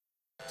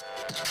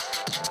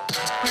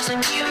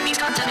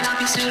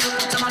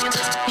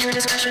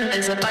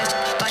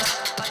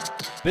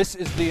This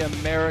is the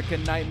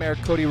American Nightmare,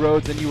 Cody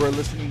Rhodes, and you are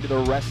listening to the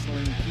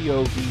Wrestling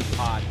POV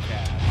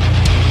podcast.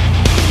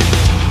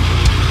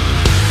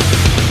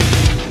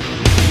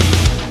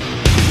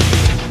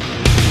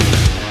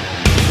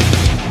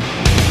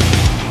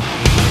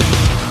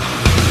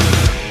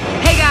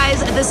 Hey guys,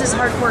 this is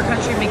Hardcore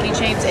Country Mickey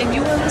James, and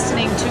you are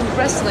listening to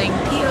Wrestling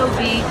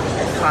POV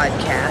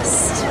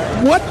podcast.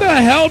 What the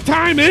hell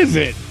time is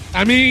it?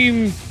 I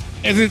mean,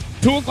 is it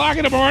 2 o'clock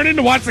in the morning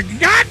to watch the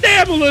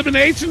goddamn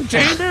Elimination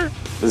Chamber?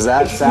 Does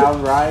that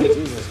sound right?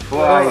 Jesus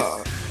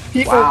Christ.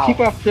 People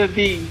have to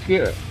be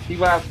good.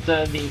 People have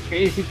to be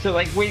crazy to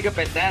wake up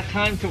at that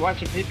time to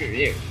watch a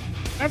pay-per-view.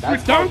 That's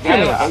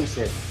ridiculous.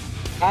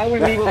 I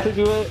wouldn't be able to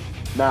do it.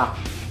 No.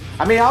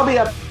 I mean, I'll be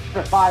up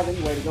at 5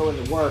 anyway to go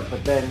into work,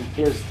 but then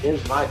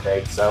here's my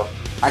thing, so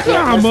I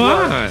can't miss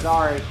work.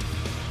 Sorry.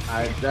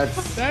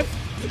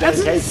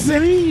 That's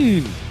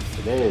insane.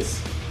 It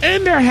is.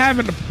 And they're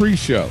having a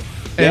pre-show.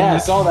 Yeah, I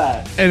saw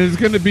that. And it's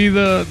going to be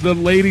the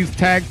ladies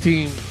tag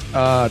team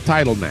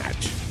title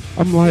match.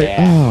 I'm like,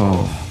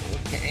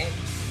 Okay.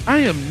 I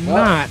am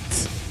not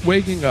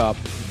waking up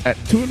at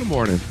 2 in the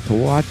morning to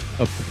watch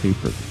a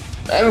paper.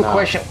 I have a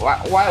question.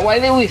 Why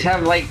they always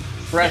have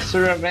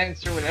presser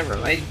events or whatever?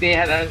 They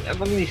had an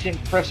Elimination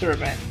presser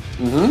event.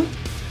 Mm-hmm.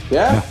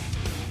 Yeah.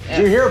 Did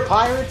you hear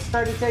Pirates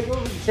try to take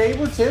over the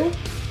chamber too?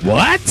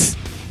 What?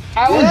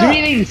 I was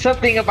reading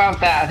something about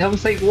that. I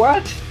was like,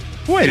 what?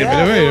 Wait a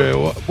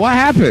minute. What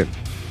happened?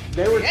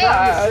 They were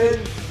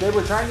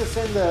trying to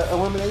send the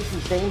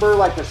Elimination Chamber,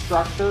 the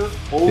structure,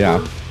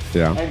 over.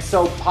 Yeah. And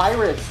so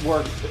pirates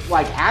were,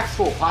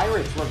 actual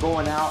pirates were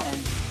going out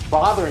and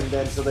bothering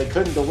them, so they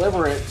couldn't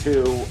deliver it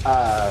to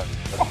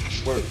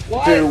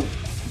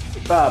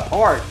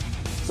Park.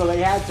 So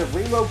they had to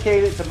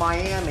relocate it to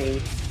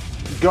Miami,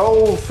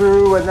 go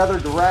through another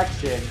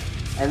direction,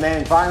 and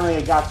then finally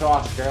it got to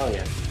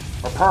Australia.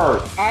 Or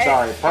Perth.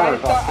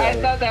 Perth, Australia.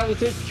 I thought that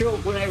was a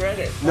joke when I read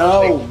it.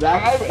 No,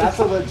 that's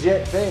a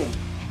legit thing.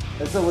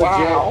 That's a legit.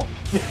 Wow.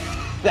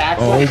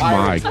 Oh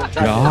my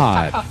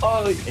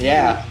God.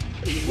 Yeah.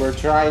 We're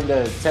trying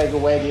to take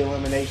away the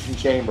Elimination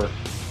Chamber.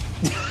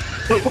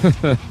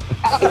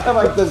 I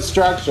like the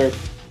structure.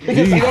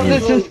 Because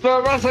this is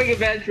for a wrestling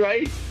event,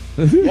 right?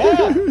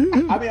 Yeah.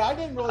 I mean, I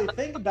didn't really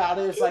think about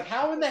it. It's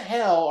how in the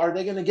hell are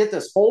they going to get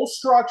this whole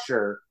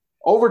structure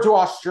over to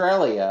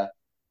Australia?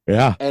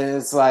 Yeah. And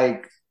it's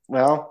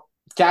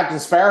Captain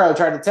Sparrow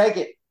tried to take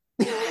it.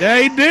 Yeah,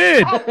 he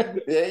did.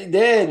 Yeah, he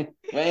did.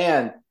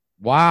 Man.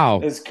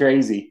 Wow. It's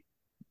crazy.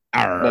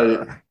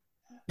 Arr.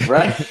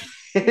 Right?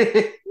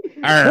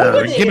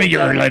 Arr, give me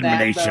your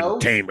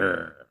Elimination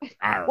Chamber.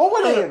 Arr. What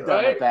would they have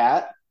done with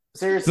that?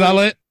 Seriously? Sell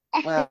it?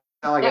 Well,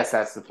 I guess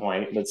that's the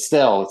point. But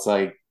still, it's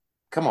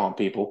come on,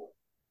 people.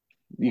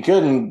 You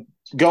couldn't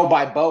go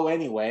by boat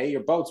anyway.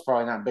 Your boat's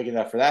probably not big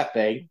enough for that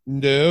thing.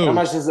 No. How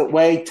much does it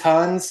weigh?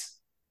 Tons?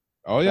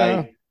 Oh,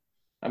 yeah.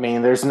 I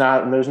mean, there's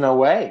no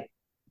way.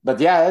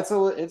 But yeah, it's a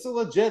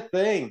legit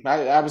thing.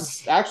 I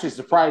was actually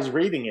surprised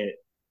reading it.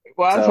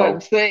 Well, that's what I'm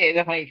saying.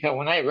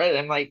 When I read it,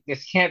 I'm like,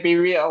 this can't be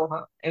real.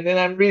 Huh? And then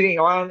I'm reading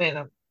on,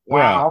 and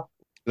wow. Well,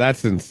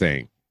 that's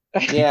insane.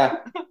 Yeah.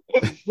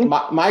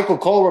 Michael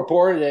Cole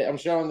reported it. I'm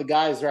showing the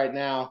guys right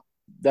now.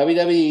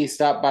 WWE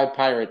stopped by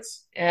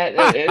Pirates. Yeah,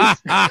 it is.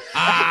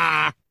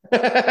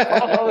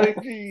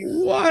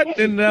 What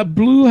in the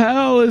blue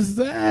hell is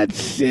that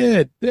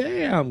shit?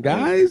 Damn,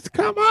 guys.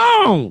 Come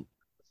on.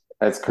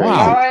 That's crazy.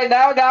 Wow. All right,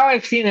 now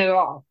I've seen it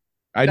all.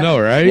 I know,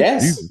 right?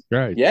 Yes. Jesus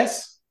Christ.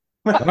 Yes.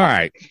 All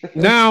right.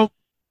 Now,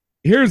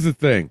 here's the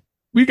thing.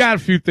 We got a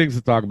few things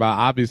to talk about.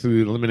 Obviously,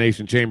 the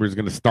Elimination Chamber is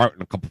going to start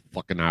in a couple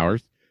fucking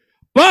hours.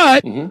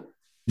 But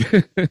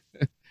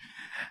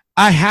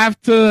I have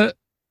to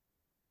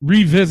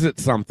revisit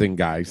something,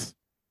 guys.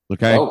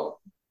 Okay? Oh.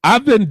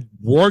 I've been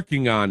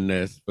working on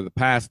this for the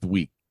past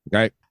week.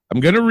 Okay? I'm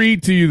going to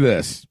read to you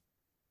this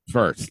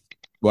first,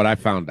 what I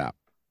found out.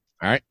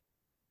 All right?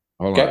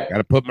 Hold on. Got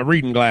to put my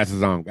reading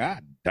glasses on.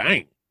 God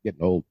dang.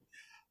 Getting old.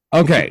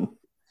 Okay.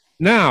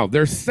 Now,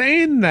 they're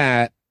saying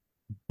that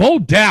Bo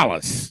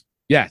Dallas,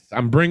 yes,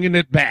 I'm bringing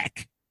it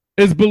back,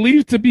 is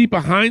believed to be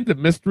behind the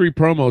mystery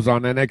promos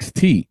on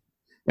NXT,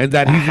 and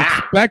that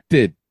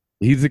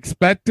he's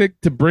expected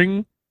to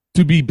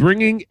be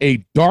bringing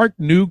a dark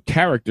new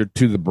character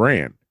to the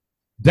brand.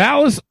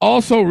 Dallas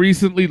also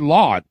recently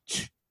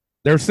launched,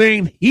 they're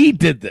saying he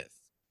did this,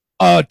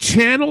 a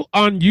channel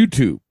on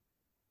YouTube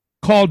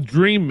called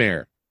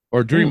Dreammare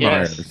or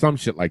Dreammire or some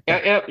shit like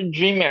that. Yeah,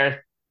 Dreammare.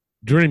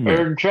 Dreammare.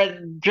 Or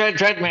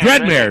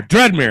Dreadmare.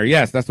 Dreadmare.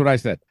 Yes, that's what I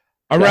said.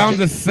 Around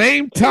the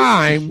same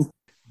time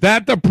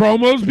that the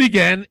promos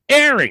began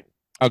airing.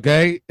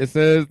 Okay? It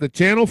says the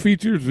channel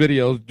features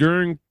videos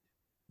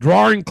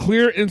drawing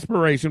clear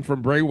inspiration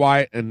from Bray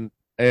Wyatt and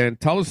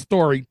tell a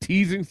story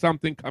teasing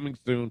something coming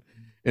soon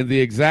in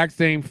the exact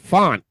same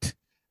font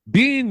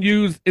being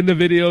used in the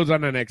videos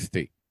on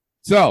NXT.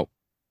 So,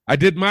 I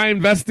did my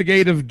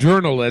investigative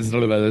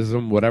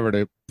journalism, whatever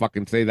they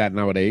fucking say that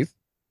nowadays.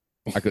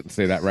 I couldn't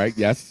say that right.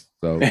 Yes.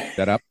 So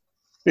shut up.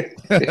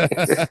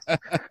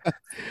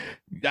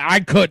 I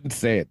couldn't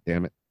say it,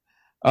 damn it.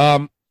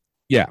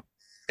 Yeah.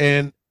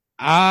 And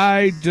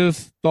I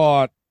just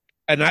thought,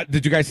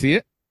 did you guys see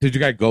it? Did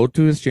you guys go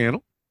to his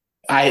channel?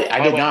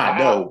 I did not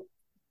know.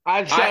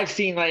 I've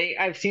seen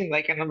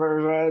like a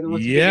number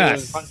of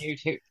Yes. videos on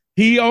YouTube.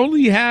 He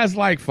only has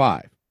like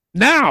 5.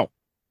 Now,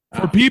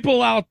 for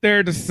people out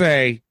there to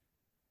say,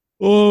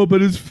 "Oh,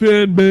 but it's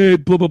fan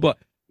made," blah blah blah.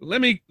 Let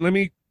me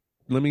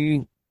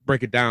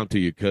break it down to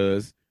you,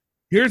 because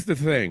here's the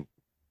thing.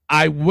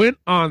 I went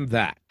on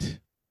that,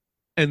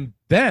 and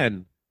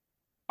then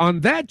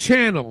on that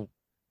channel,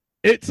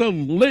 it's a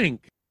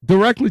link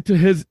directly to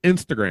his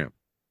Instagram,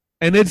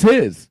 and it's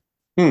his,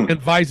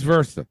 and vice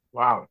versa.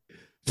 Wow.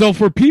 So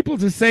for people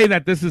to say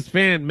that this is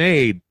fan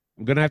made,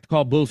 I'm gonna have to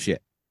call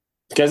bullshit.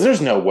 Because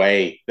there's no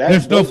way.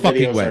 There's no those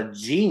fucking videos way. are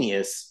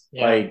genius.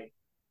 Yeah. Like,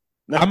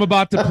 I'm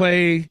about to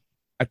play.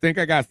 I think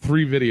I got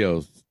 3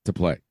 videos to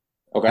play.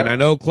 okay. And I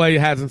know Clay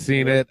hasn't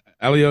seen it.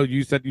 Elio,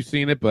 you said you've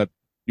seen it, but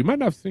you might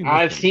not have seen it.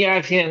 I've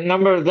seen a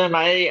number of them.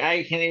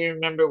 I can't even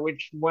remember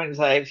which ones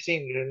I've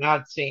seen or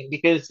not seen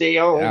because they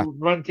all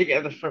run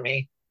together for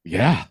me.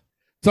 Yeah.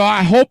 So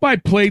I hope I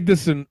played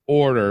this in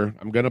order.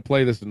 I'm going to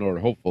play this in order,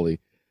 hopefully.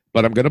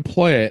 But I'm going to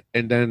play it.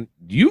 And then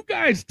you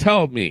guys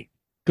tell me.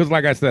 Because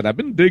like I said, I've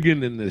been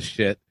digging in this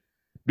shit.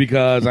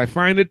 Because I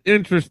find it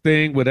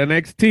interesting with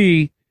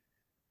NXT.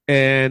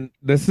 And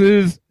this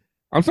is,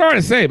 I'm sorry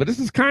to say, but this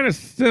is kind of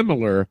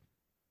similar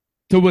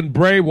to when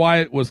Bray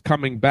Wyatt was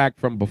coming back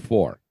from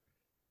before.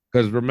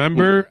 Because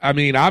remember, I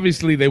mean,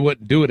 obviously they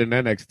wouldn't do it in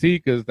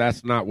NXT because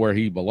that's not where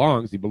he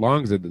belongs. He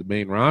belongs in the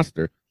main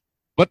roster.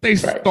 But they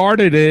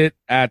started it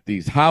at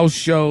these house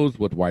shows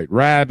with White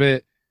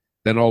Rabbit.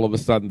 Then all of a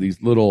sudden,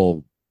 these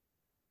little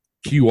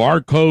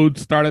QR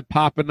codes started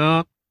popping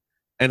up.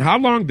 And how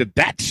long did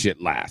that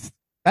shit last?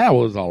 That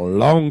was a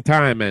long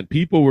time, man.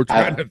 People were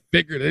trying to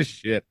figure this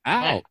shit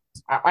out.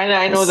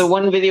 I know the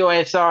one video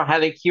I saw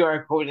had a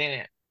QR code in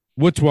it.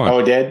 Which one? Oh,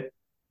 it did?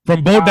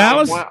 From Bo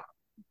Dallas?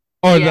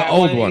 Or the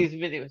old one? These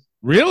videos.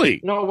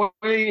 Really? No, one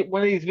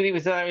of these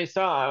videos that I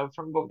saw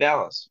from Bo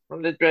Dallas,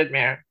 from the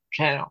Dreadmare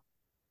channel.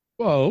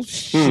 Well,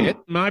 shit,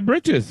 my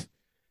britches.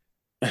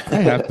 I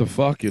have to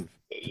fucking...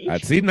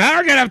 I'd see. Now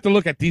I'm going to have to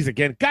look at these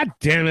again. God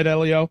damn it,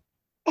 Elio.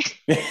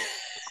 All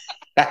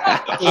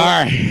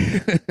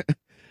right.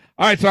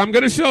 All right, so I'm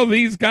going to show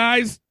these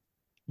guys,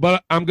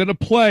 but I'm going to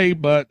play,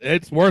 but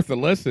it's worth a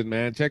listen,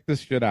 man. Check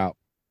this shit out.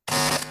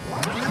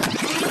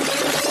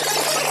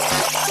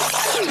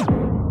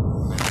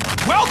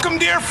 Welcome,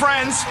 dear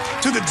friends,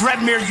 to the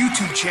Dreadmare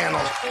YouTube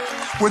channel,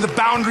 where the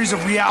boundaries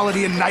of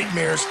reality and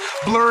nightmares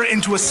blur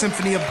into a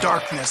symphony of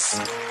darkness.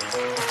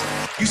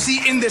 You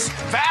see, in this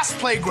vast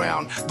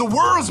playground, the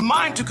world's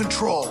mine to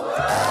control.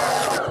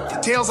 The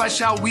tales I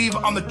shall weave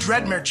on the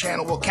Dreadmare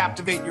channel will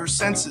captivate your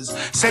senses,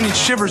 sending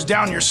shivers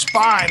down your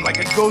spine like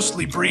a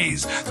ghostly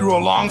breeze through a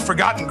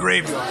long-forgotten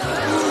graveyard.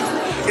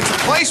 It's a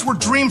place where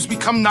dreams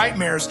become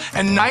nightmares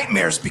and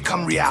nightmares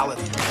become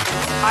reality.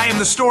 I am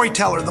the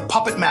storyteller, the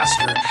puppet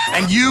master,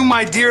 and you,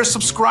 my dear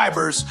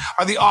subscribers,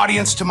 are the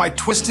audience to my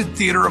twisted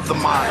theater of the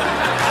mind.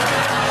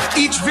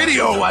 Each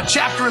video, a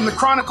chapter in the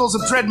Chronicles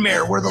of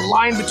Dreadmare, where the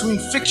line between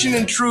fiction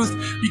and truth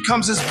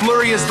becomes as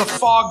blurry as the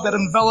fog that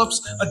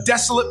envelops a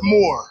desolate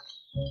moor.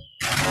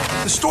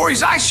 The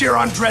stories I share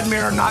on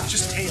Dreadmare are not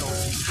just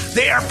tales.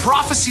 They are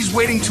prophecies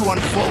waiting to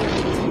unfold.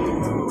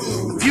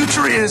 The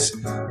future is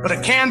but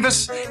a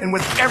canvas, and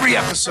with every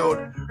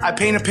episode, I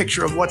paint a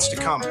picture of what's to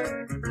come.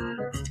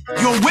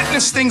 You'll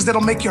witness things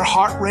that'll make your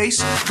heart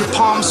race, your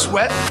palms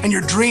sweat, and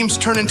your dreams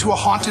turn into a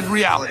haunted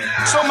reality.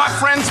 So, my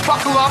friends,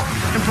 buckle up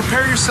and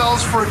prepare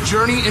yourselves for a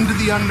journey into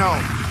the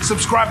unknown.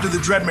 Subscribe to the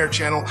Dreadmare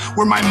channel,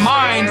 where my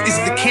mind is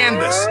the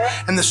canvas,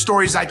 and the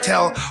stories I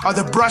tell are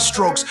the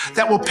brushstrokes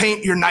that will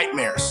paint your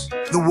nightmares.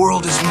 The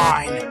world is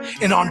mine,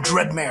 and on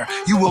Dreadmare,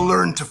 you will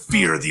learn to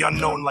fear the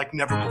unknown like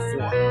never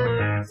before.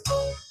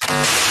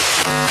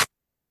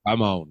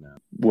 Come on now.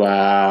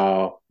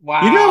 Wow.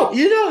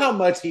 You know how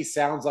much he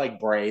sounds like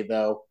Bray,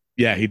 though?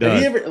 Yeah, he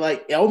does. Have you ever,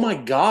 oh my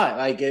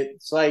God.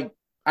 It's like,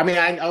 I mean,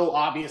 I know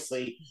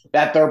obviously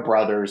that they're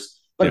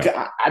brothers, but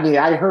I mean,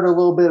 I heard a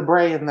little bit of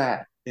Bray in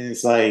that. And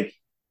it's like,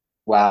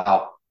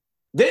 wow.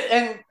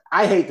 And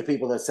I hate the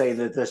people that say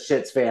that this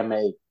shit's fan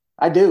made.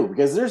 I do,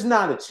 because there's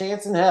not a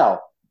chance in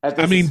hell.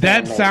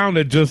 That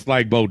sounded just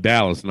like Bo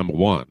Dallas, number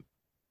one.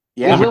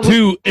 Yeah. Number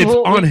two, it's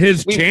on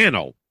his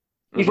channel.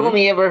 You've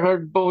only ever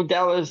heard Bo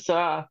Dallas,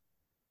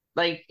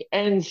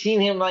 and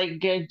seen him,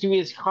 do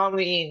his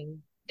comedy and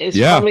his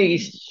comedy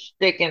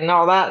shtick and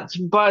all that.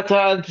 But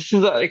this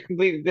is a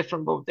completely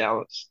different Bo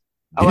Dallas.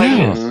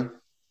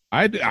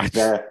 I like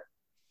this.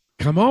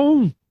 Come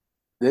on.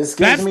 That's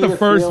the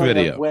first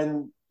video.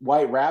 When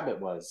White Rabbit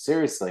was.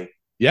 Seriously.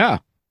 Yeah.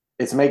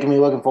 It's making me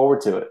looking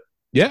forward to it.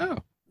 Yeah.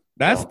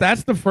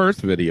 That's the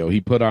first video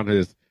he put on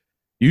his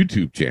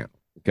YouTube channel.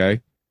 Okay.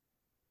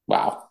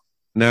 Wow.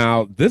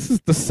 Now, this is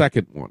the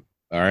second one.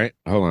 All right.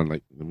 Hold on.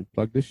 Let me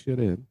plug this shit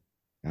in.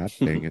 God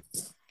dang it.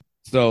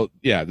 So,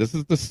 yeah, this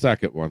is the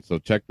second one. So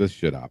check this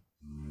shit out.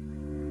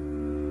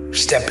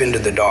 Step into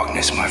the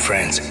darkness, my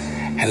friends,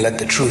 and let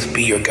the truth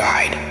be your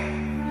guide.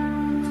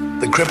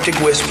 The cryptic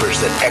whispers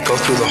that echo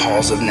through the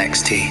halls of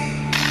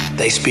NXT,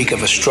 they speak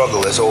of a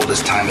struggle as old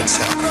as time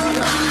itself.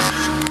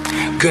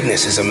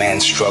 Goodness is a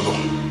man's struggle.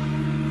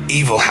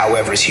 Evil,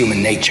 however, is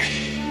human nature.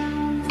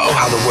 Oh,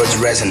 how the words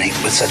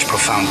resonate with such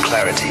profound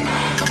clarity.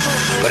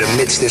 But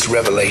amidst this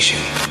revelation,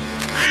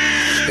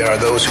 there are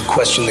those who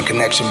question the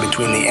connection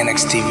between the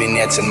NXT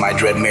vignettes and my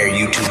Dreadmare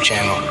YouTube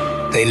channel.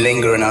 They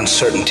linger in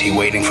uncertainty,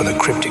 waiting for the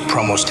cryptic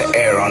promos to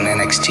air on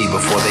NXT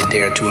before they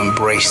dare to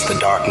embrace the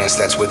darkness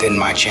that's within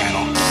my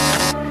channel.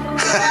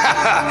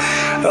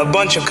 A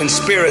bunch of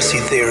conspiracy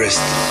theorists.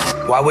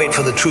 Why wait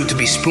for the truth to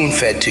be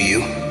spoon-fed to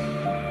you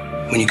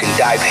when you can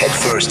dive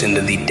headfirst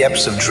into the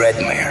depths of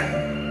Dreadmare?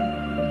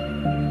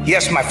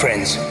 Yes, my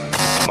friends,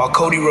 while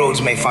Cody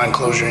Rhodes may find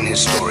closure in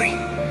his story,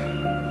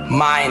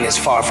 mine is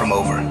far from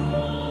over.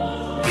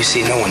 You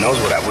see, no one knows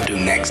what I will do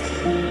next.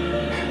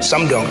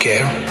 Some don't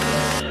care.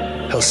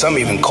 Hell, some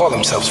even call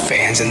themselves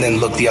fans and then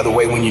look the other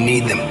way when you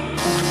need them.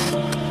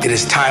 It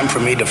is time for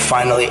me to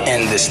finally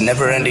end this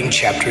never-ending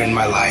chapter in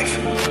my life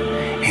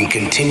and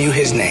continue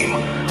his name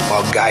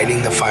while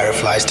guiding the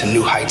Fireflies to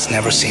new heights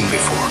never seen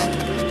before.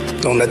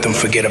 Don't let them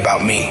forget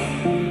about me.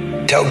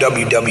 Tell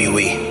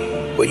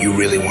WWE what you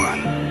really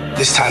want.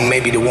 This time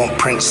maybe they won't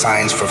print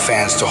signs for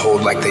fans to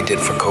hold like they did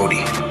for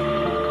Cody.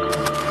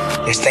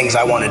 There's things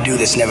I want to do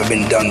that's never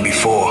been done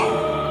before.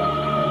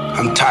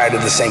 I'm tired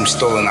of the same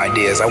stolen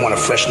ideas. I want a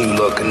fresh new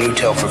look, a new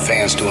tale for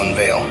fans to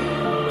unveil.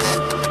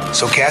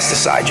 So cast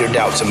aside your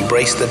doubts,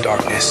 embrace the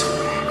darkness,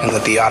 and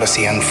let the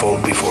Odyssey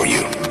unfold before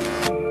you.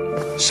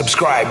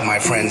 Subscribe, my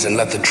friends, and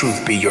let the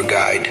truth be your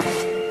guide.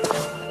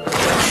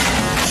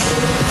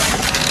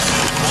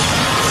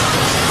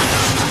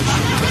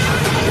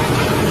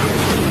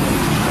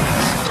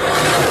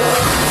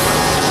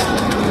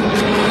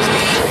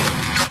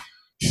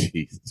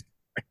 Jesus.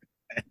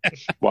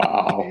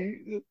 Wow.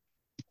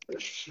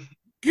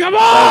 Come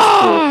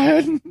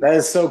on! Cool. That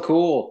is so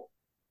cool.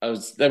 I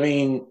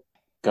mean,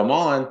 come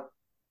on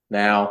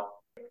now.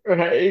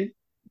 Right.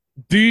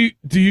 Do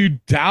you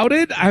doubt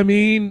it? I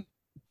mean,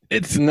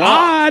 it's No.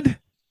 odd.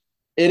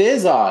 It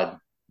is odd,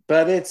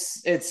 but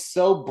it's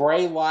so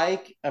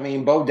Bray-like. I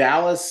mean, Bo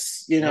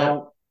Dallas,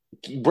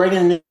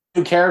 bringing a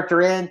new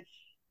character in.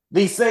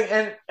 These things,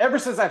 and ever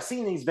since I've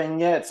seen these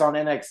vignettes on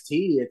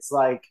NXT, it's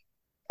like,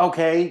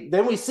 okay,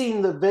 then we've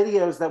seen the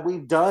videos that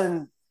we've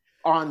done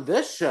on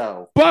this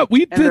show. But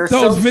we did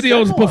those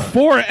videos similar.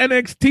 before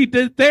NXT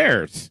did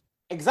theirs.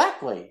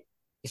 Exactly.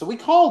 So we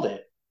called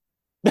it.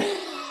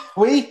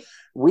 we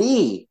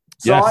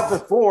saw it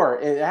before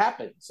it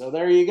happened. So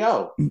there you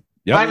go.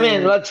 Yep. I'm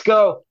in. Let's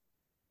go.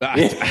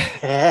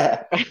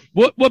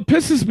 What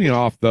pisses me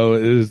off though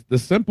is the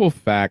simple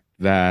fact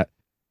that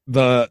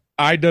the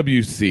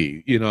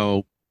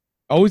IWC,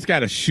 always got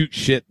to shoot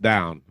shit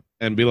down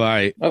and be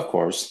like, of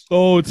course,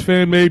 oh, it's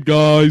fan made,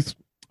 guys.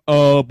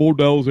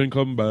 Bordel's ain't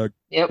coming back.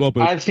 Yep,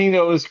 I've seen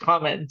those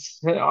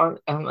comments.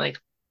 I'm like,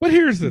 but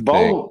here's the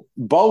thing.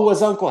 Bo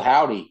was Uncle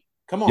Howdy.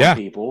 Come on,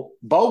 people.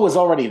 Bo was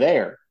already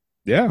there.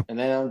 Yeah. And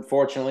then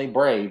unfortunately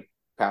Bray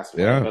passed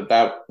away. Yeah. But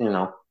that,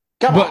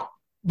 come on.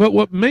 But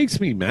what makes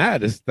me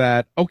mad is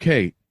that,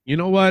 okay, you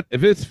know what?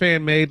 If it's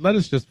fan made, let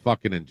us just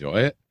fucking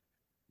enjoy it.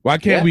 Why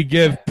can't we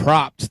give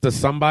props to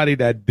somebody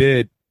that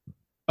did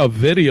a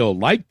video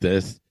like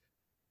this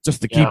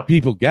just to keep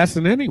people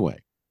guessing anyway?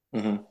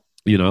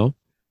 Mm-hmm.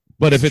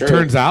 But if it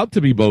turns out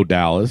to be Bo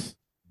Dallas,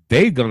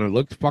 they're going to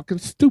look fucking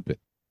stupid.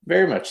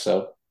 Very much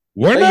so.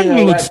 We're not going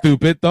to look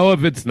stupid, though,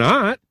 if it's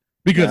not,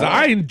 because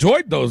I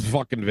enjoyed those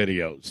fucking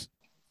videos.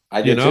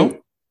 I did,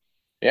 too.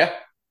 Yeah.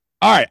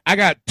 All right, I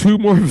got 2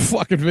 more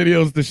fucking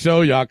videos to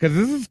show y'all, because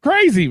this is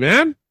crazy,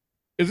 man.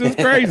 This is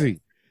crazy.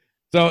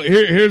 So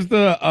here's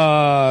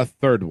the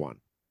third one.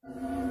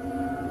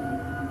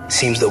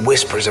 Seems the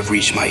whispers have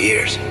reached my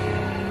ears.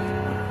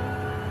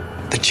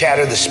 The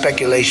chatter, the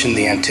speculation,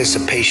 the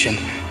anticipation.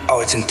 Oh,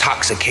 it's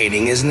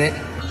intoxicating, isn't it?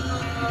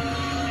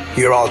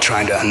 You're all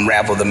trying to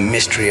unravel the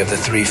mystery of the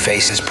Three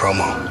Faces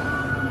promo.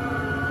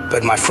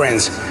 But my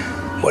friends,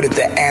 what if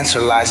the answer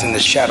lies in the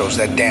shadows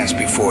that dance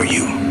before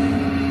you?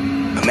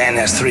 A man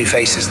has 3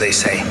 faces, they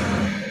say.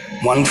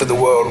 One for the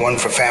world, one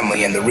for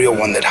family, and the real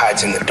one that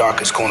hides in the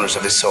darkest corners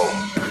of his soul.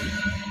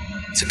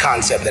 It's a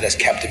concept that has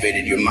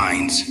captivated your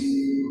minds,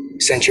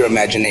 sent your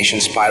imagination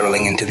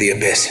spiraling into the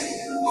abyss.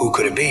 Who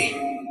could it be?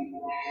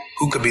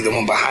 Who could be the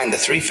one behind the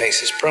Three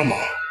Faces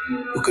promo?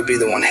 Who could be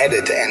the one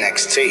headed to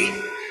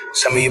NXT?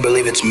 Some of you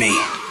believe it's me,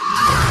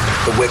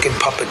 the wicked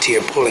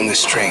puppeteer pulling the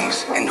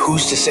strings. And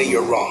who's to say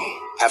you're wrong?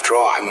 After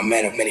all, I'm a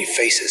man of many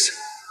faces,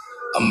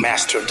 a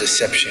master of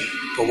deception.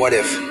 But what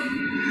if,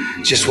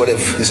 just what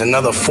if, there's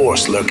another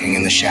force lurking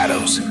in the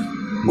shadows,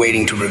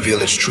 waiting to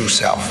reveal its true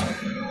self?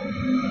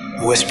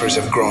 The whispers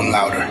have grown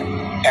louder,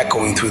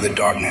 echoing through the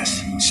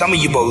darkness. Some of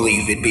you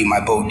believe it'd be my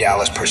Bo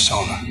Dallas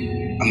persona,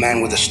 a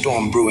man with a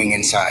storm brewing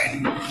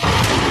inside.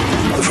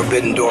 The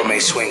forbidden door may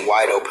swing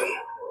wide open.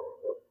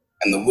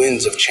 and the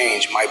winds of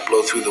change might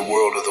blow through the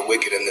world of the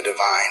wicked and the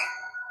divine.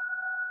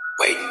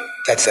 Wait,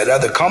 that's that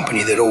other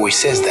company that always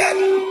says that.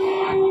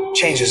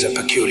 Change is a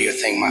peculiar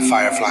thing, my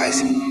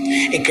fireflies.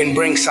 It can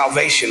bring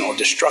salvation or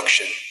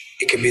destruction.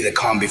 It can be the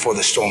calm before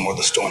the storm or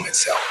the storm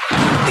itself.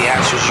 The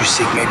answers you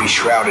seek may be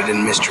shrouded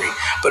in mystery,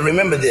 but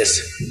remember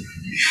this: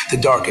 the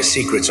darkest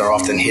secrets are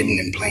often hidden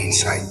in plain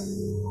sight.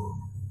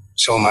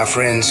 So, my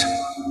friends,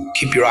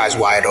 keep your eyes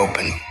wide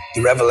open.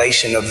 The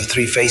revelation of the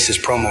Three Faces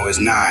promo is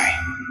nigh.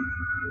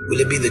 Will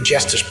it be the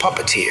Jester's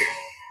puppeteer?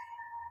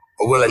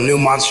 Or will a new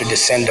monster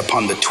descend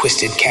upon the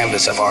twisted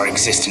canvas of our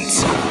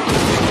existence?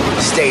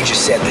 The stage is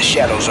set, the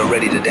shadows are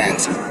ready to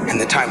dance, and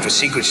the time for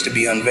secrets to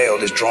be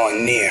unveiled is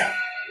drawing near.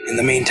 In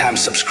the meantime,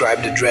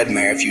 subscribe to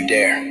Dreadmare if you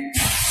dare.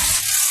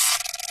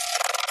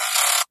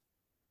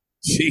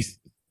 Jeez.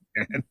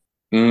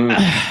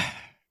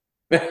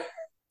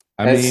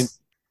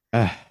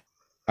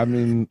 I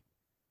mean,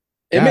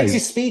 it makes you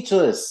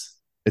speechless.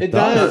 It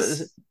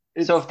does.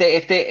 So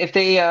if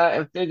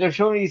they're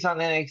showing these on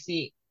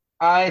NXT,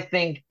 I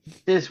think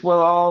this will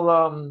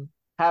all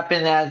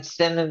happen at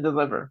Stand and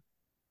Deliver,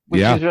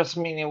 which is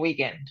WrestleMania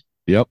weekend.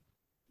 Yep.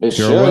 It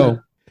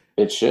should.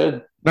 It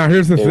should. Now,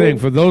 here's the thing.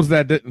 For those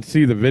that didn't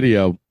see the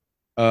video,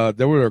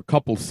 there were a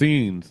couple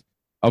scenes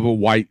of a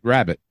white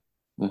rabbit.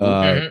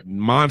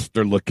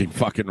 Monster-looking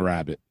fucking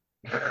rabbit.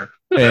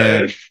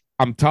 And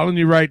I'm telling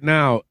you right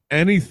now,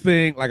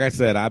 anything, like I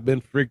said, I've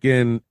been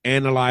freaking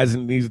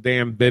analyzing these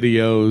damn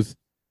videos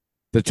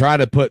to try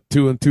to put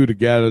two and two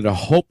together to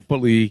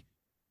hopefully,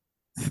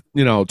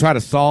 try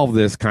to solve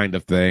this kind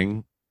of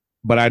thing.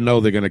 But I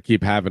know they're going to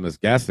keep having us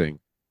guessing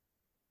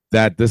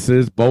that this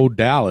is Bo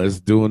Dallas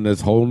doing this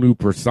whole new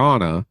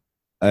persona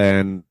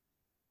and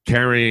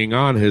carrying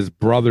on his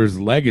brother's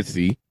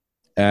legacy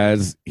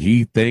as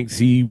he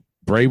thinks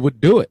Bray would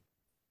do it.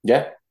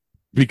 Yeah.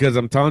 Because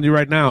I'm telling you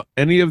right now,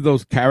 any of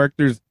those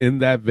characters in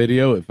that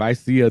video, if I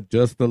see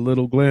just a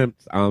little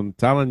glimpse, I'm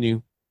telling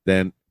you,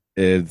 then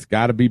it's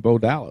got to be Bo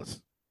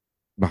Dallas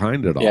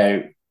behind it all.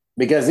 Yeah,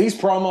 because these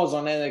promos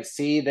on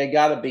NXT, they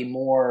got to be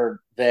more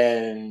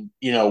than,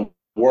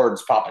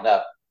 words popping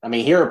up. I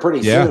mean, here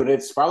pretty soon,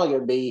 it's probably going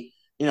to be,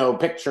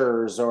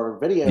 pictures or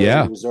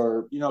videos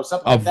or,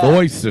 something like that. A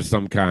voice of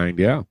some kind,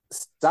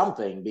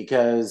 Something,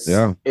 because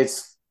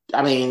it's,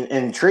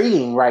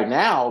 intriguing right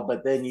now,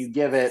 but then you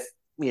give it,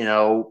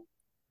 a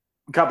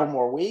couple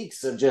more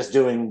weeks of just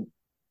doing,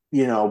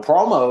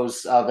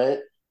 promos of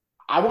it.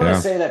 I want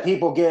to say that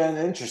people get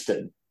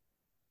interested.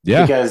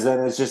 Yeah. Because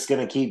then it's just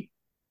going to keep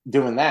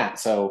doing that.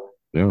 So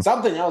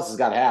something else has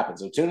got to happen.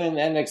 So tune in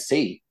to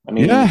NXT.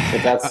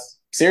 If that's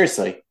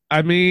seriously.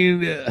 Like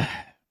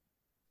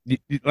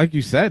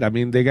you said,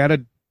 they got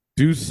to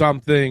do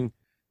something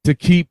to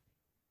keep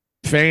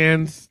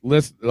fans,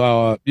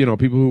 people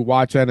who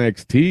watch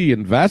NXT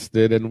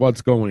invested in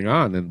what's going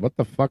on and what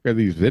the fuck are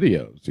these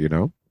videos,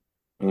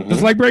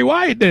 Just like Bray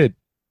Wyatt did.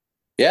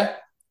 Yeah.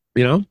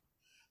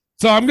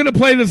 So I'm going to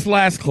play this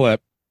last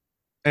clip,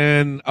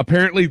 and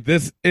apparently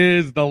this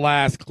is the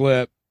last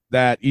clip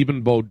that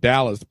even Bo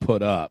Dallas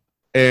put up.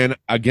 And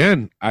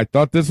again, I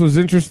thought this was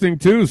interesting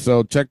too,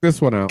 so check this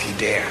one out. You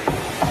dare.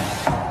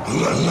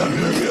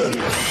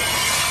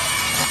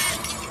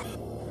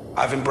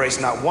 I've embraced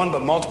not one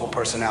but multiple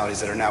personalities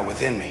that are now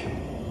within me.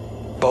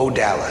 Bo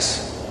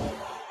Dallas,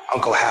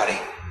 Uncle Howdy,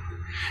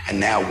 and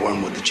now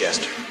Wormwood the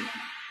Jester.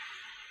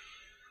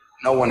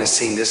 No one has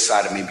seen this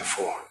side of me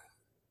before.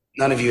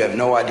 None of you have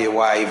no idea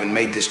why I even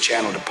made this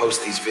channel to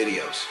post these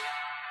videos.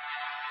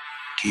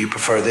 Do you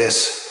prefer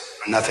this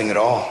or nothing at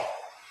all?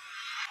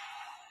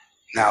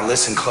 Now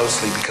listen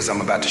closely, because I'm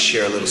about to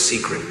share a little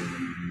secret.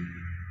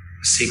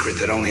 A secret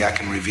that only I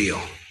can reveal.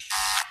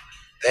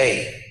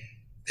 They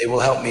will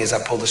help me as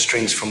I pull the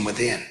strings from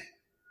within.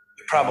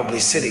 You're probably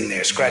sitting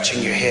there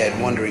scratching your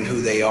head wondering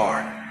who they are.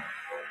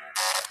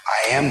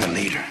 I am the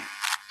leader.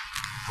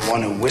 The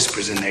one who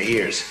whispers in their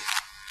ears,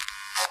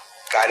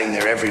 guiding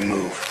their every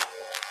move.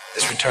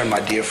 This return,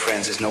 my dear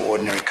friends, is no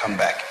ordinary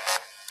comeback.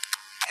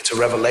 It's a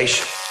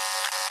revelation,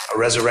 a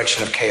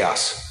resurrection of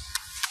chaos.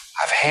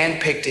 I've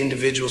handpicked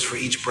individuals for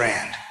each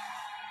brand,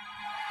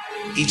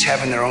 each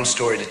having their own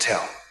story to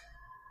tell.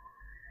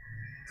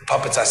 The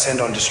puppets I send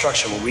on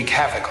destruction will wreak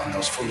havoc on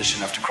those foolish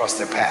enough to cross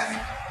their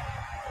path.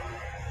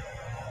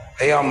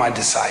 They are my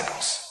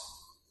disciples,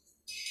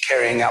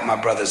 carrying out my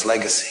brother's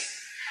legacy.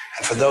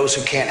 And for those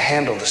who can't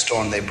handle the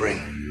storm they bring,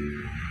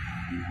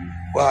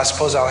 well, I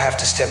suppose I'll have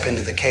to step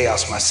into the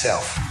chaos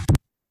myself.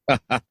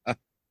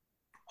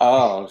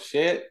 Oh,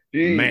 shit.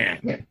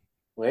 Man.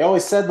 We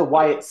always said the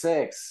Wyatt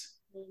Six.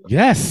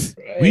 Yes,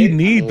 we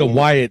need the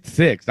Wyatt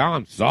Six.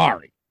 I'm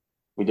sorry.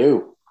 We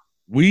do.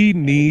 We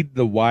need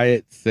the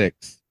Wyatt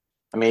Six.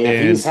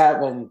 If he's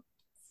having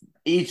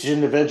each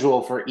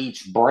individual for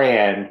each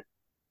brand,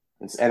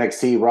 it's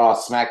NXT, Raw,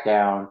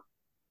 SmackDown.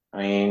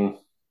 I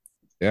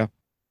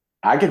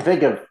can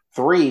think of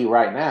 3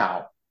 right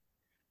now.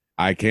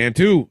 I can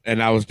too,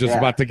 and I was just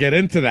about to get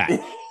into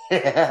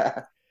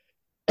that.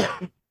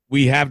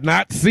 We have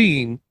not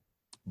seen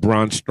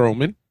Braun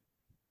Strowman.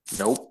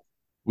 Nope.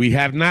 We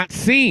have not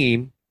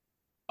seen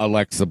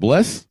Alexa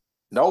Bliss.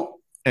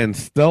 Nope. And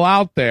still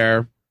out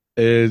there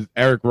is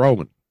Eric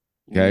Rowan.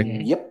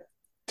 Okay. Yep.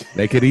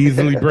 They could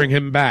easily bring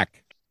him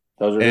back.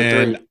 Those are the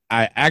and three.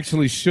 I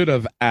actually should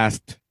have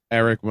asked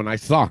Eric when I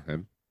saw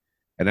him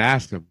and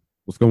asked him,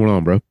 what's going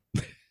on, bro?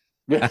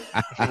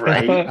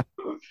 Right.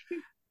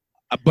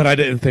 But I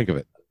didn't think of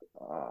it.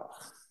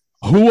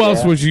 Who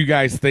else was you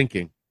guys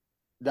thinking?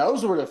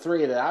 Those were the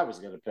three that I was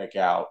going to pick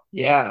out.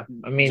 Yeah,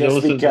 I mean, Just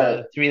those are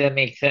the three that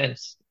make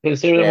sense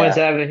because they're the ones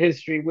that have a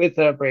history with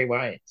Bray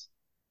Wyatt.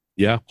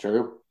 Yeah,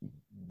 true.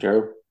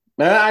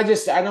 Man, I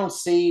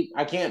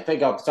can't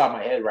think off the top of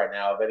my head right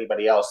now of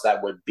anybody else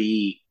that would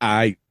be.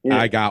 I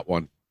got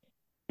one.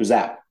 Who's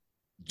that?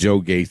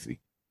 Joe Gacy.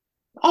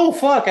 Oh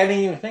fuck! I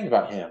didn't even think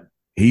about him.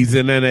 He's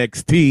in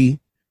NXT.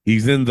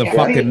 He's in the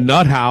fucking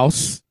nut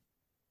house.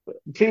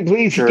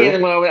 Please get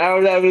him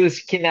out of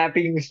this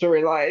kidnapping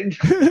storyline.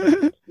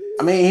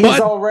 I mean, he's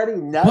already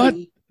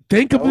nutty. But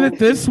think of it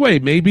this way.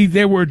 Maybe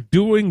they were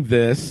doing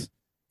this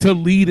to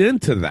lead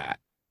into that.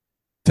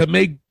 To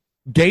make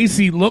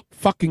Gacy look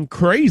fucking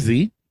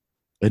crazy.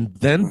 And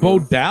then Bo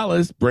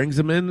Dallas brings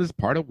him in as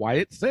part of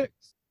Wyatt 6.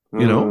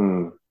 You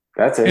know?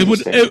 That's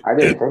interesting. I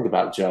didn't think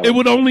about Joe. It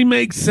would only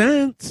make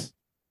sense.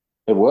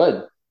 It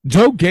would.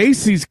 Joe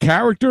Gacy's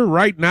character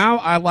right now,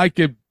 I like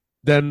it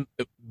than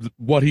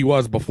what he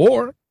was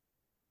before.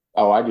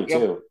 Oh, I do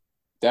too.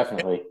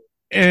 Definitely.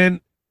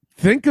 And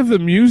think of the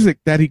music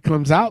that he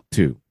comes out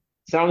to.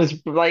 Sounds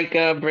like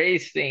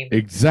Bray's theme.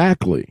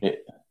 Exactly.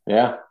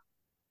 Yeah.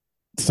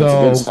 So, that's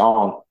a good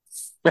song.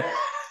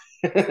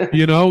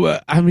 You know,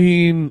 I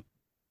mean,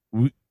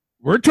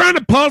 we're trying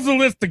to puzzle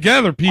this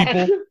together,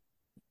 people.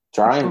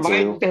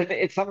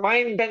 It's a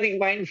mind-bending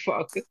mind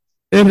fuck.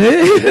 It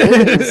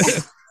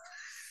is.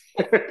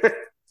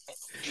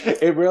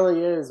 It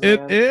really is, man.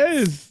 It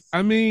is.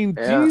 I mean,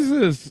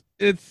 Jesus.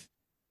 It's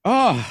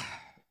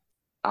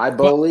I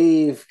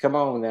believe. Come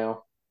on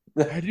now.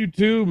 I do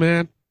too,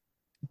 man.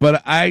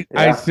 But I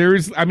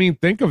seriously, I mean,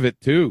 think of it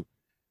too.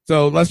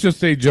 So let's just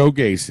say Joe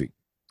Gacy,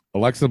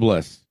 Alexa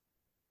Bliss,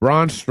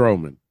 Braun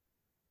Strowman,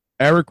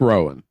 Eric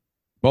Rowan,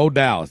 Bo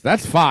Dallas.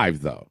 That's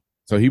 5 though.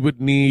 So he would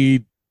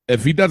need,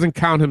 if he doesn't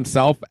count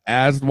himself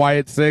as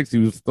Wyatt 6, he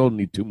would still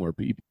need 2 more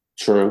people.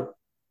 True.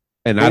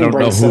 And I don't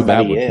know who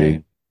that would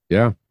be.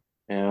 Yeah.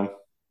 Yeah.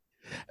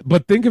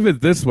 But think of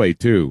it this way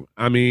too.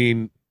 I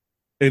mean,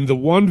 in the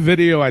one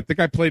video I think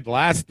I played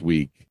last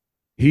week,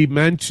 he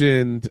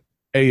mentioned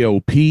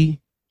AOP,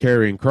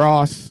 Karrion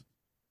Kross.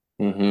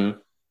 Mm-hmm.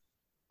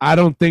 I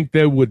don't think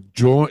there would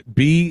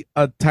be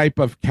a type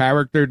of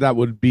character that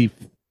would be,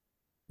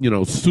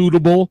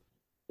 suitable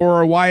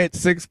for a Wyatt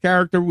 6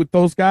 character with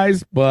those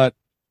guys, but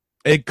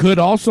it could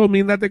also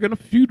mean that they're going to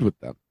feud with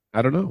them.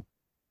 I don't know.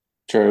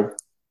 True.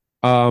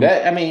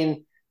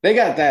 They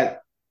got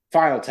that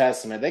Final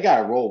Testament. They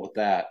got to roll with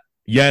that.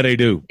 Yeah, they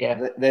do.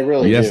 Yeah, they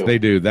really do. Yes, they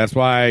do. That's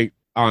why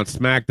on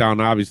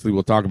SmackDown, obviously,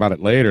 we'll talk about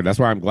it later. That's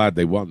why I'm glad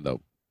they won,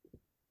 though.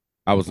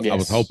 I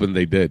was hoping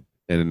they did,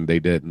 and they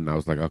did, and I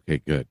was like, okay,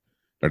 good.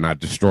 They're not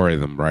destroying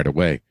them right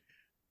away.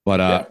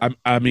 But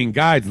I mean,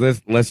 guys,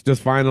 let's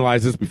just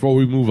finalize this before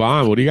we move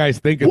on. What do you guys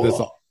think of this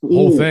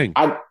whole thing?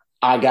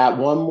 I got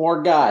one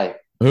more guy.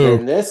 Who?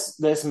 And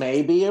this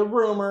may be a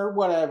rumor,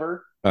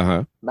 whatever.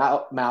 Uh-huh.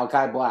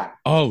 Malachi Black.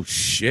 Oh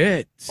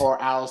shit. Or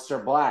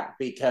Aleister Black,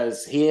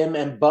 because him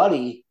and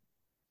Buddy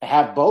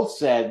have both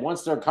said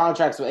once their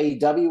contracts with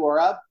AEW are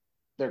up,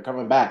 they're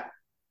coming back.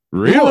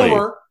 Really?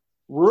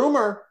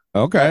 Rumor.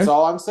 Okay. That's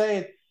all I'm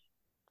saying.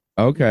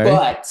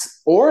 Okay.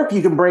 Or if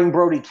you can bring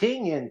Brody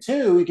King in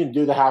too, you can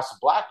do the House of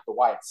Black with the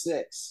Wyatt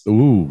 6.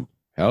 Ooh,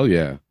 hell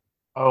yeah.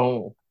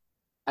 Oh.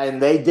 And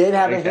they did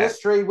have a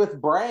history with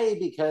Bray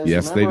because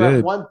remember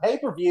at one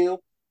pay-per-view,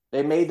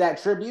 they made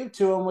that tribute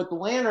to him with the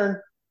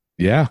lantern.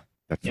 Yeah,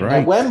 that's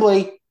right. At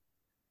Wembley.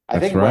 I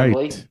think right.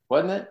 Wembley,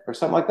 wasn't it? Or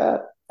something like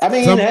that. I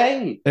mean,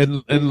 hey.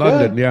 In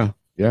London,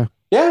 yeah.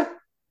 Yeah.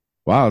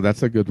 Wow,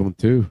 that's a good one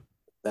too.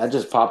 That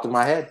just popped in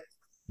my head.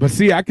 But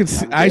see, I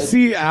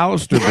see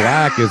Aleister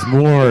Black as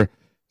more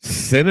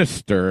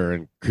sinister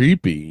and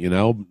creepy,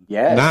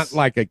 Yes. Not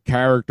like a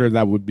character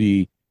that would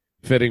be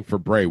fitting for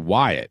Bray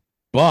Wyatt.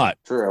 But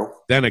true.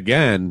 Then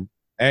again,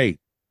 hey,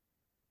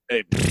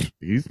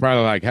 he's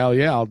probably like, hell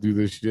yeah, I'll do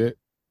this shit.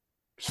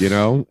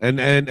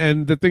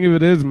 And the thing of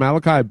it is,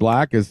 Malachi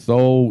Black is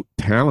so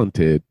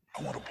talented,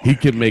 he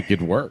can make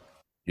it work,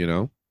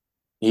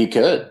 He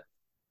could.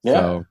 Yeah.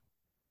 So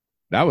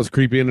that was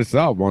creepy in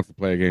itself. Wants to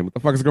play a game. What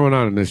the fuck is going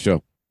on in this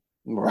show?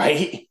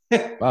 Right.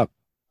 Wow.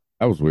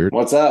 That was weird.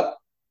 What's up?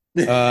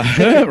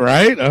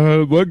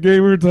 Right? What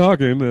game we're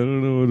talking? I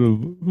don't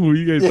know. Who are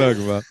you guys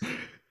talking about?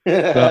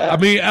 I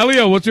mean,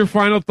 Elio, what's your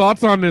final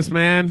thoughts on this,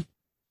 man?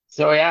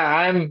 So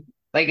yeah,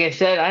 like I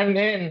said, I'm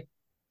in.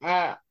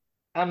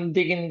 I'm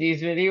digging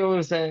these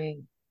videos,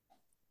 and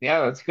yeah,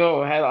 let's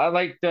go. I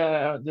like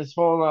this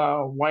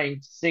whole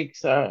White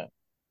 6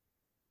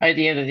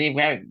 idea that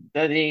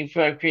they've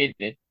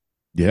created.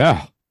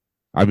 Yeah,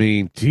 I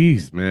mean,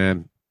 geez,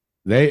 man,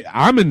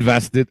 I'm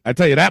invested. I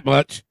tell you that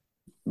much.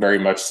 Very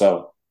much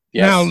so.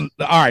 Yes.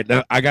 Now, all right.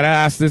 Now, I got to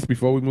ask this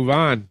before we move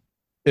on.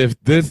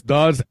 If this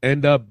does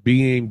end up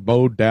being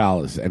Bo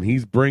Dallas and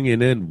he's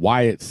bringing in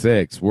Wyatt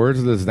Six, where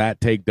does that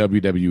take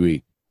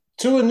WWE?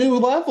 To a new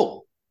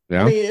level.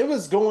 Yeah. I mean, it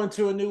was going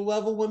to a new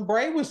level when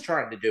Bray was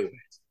trying to do it.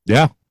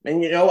 Yeah.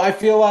 And, I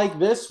feel like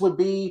this would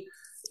be,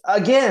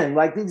 again,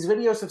 like these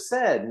videos have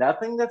said,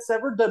 nothing that's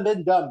ever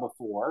been done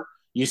before.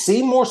 You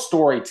see more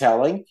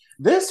storytelling.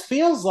 This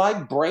feels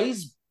like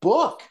Bray's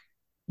book.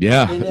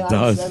 Yeah, it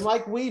does. And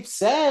like we've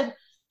said,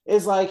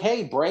 is like,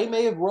 hey, Bray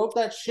may have wrote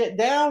that shit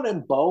down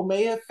and Bo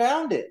may have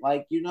found it.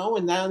 Like,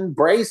 and then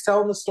Bray's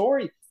telling the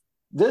story.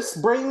 This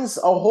brings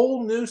a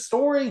whole new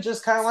story,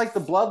 just kind of like the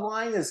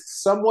bloodline is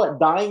somewhat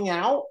dying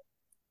out.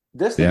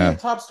 This could be a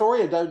top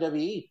story of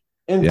WWE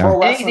in pro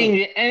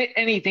wrestling.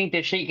 Anything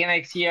to shake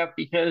NXT up,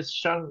 because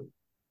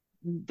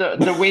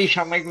the way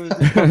Shawn Michaels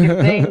is booking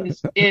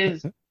things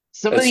is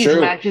some of these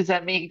matches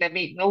that make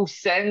no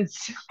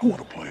sense.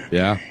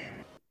 Yeah.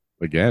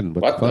 Again,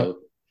 what the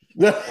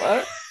fuck?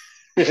 What?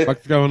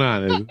 What's going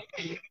on?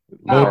 Is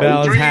Bo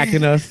Dallas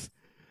hacking us?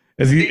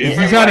 Is he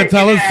trying to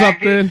tell us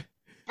something?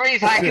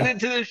 Bray's hacking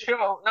into the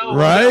show. No,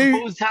 right?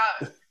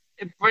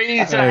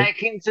 Bray's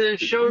hacking into the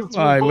show.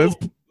 All right,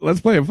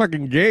 let's play a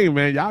fucking game,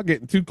 man. Y'all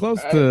getting too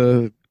close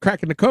to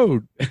cracking the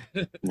code.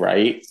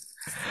 Right.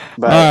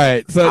 But all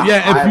right, so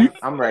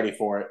I'm ready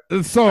for it.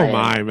 So am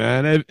I,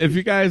 man. If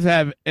you guys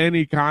have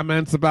any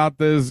comments about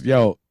this,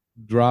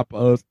 drop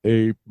us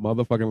a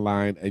motherfucking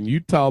line, and you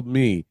tell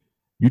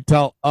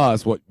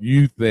us what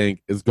you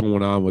think is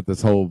going on with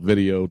this whole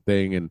video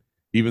thing and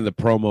even the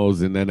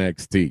promos in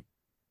NXT.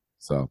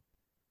 So,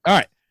 all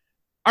right.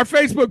 Our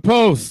Facebook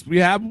post, we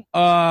have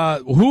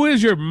who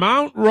is your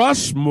Mount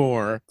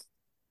Rushmore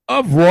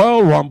of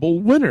Royal Rumble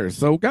winners?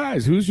 So,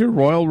 guys, who's your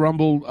Royal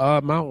Rumble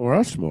Mount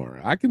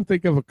Rushmore? I can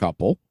think of a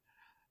couple.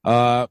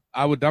 I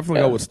would definitely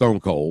go with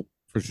Stone Cold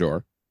for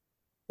sure.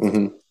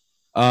 Mm-hmm.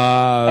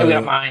 I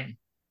got mine.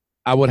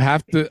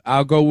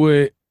 I'll go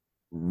with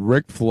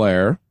Ric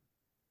Flair.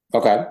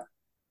 Okay.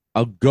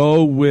 I'll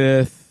go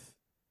with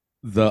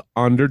The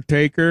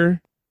Undertaker.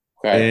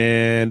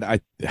 Okay. And I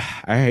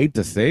hate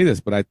to say this,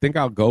 but I think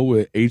I'll go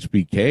with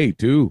HBK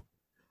too.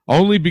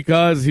 Only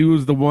because he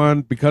was the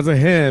one, because of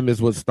him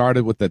is what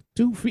started with the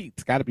 2 feet.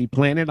 It's got to be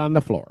planted on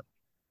the floor.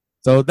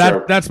 So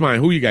that's mine.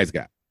 Who you guys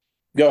got?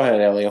 Go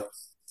ahead, Elio.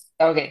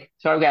 Okay.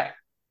 So I've got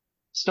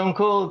Stone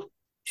Cold,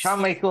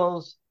 Shawn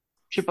Michaels,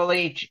 Triple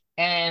H,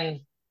 and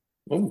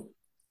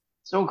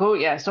Stone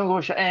Cold,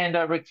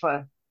 and Ric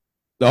Flair.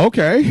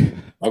 Okay.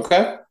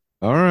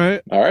 All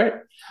right.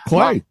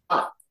 Clay.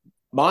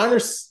 Mine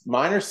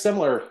are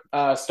similar.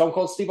 Stone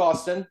Cold Steve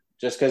Austin,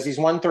 just because he's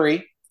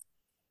 1-3.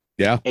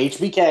 Yeah.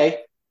 HBK.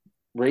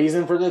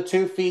 Reason for the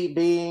 2 feet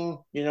being,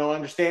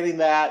 understanding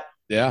that.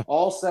 Yeah.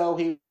 Also,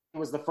 he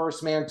was the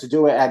first man to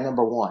do it at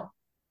number 1.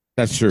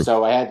 That's true.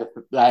 So I had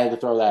to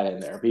throw that in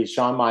there. Be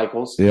Shawn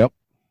Michaels. Yep.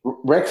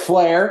 Ric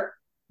Flair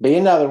be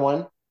another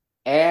one.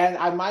 And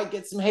I might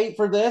get some hate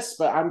for this,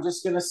 but I'm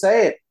just going to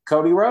say it.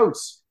 Cody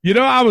Rhodes.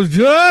 I was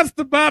just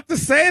about to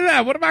say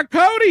that. What about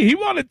Cody? He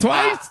won it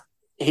twice.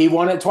 He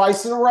won it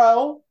twice in a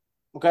row.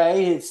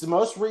 Okay. It's the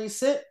most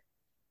recent.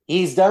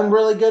 He's done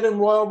really good in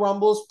Royal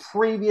Rumbles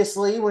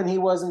previously when he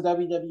was in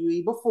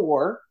WWE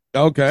before.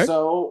 Okay.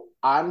 So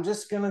I'm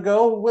just going to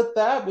go with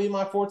that. Be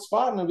my 4th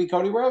spot. I'm going to be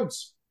Cody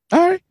Rhodes.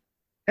 All right.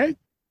 Hey.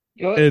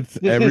 It's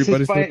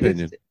everybody's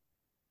opinion.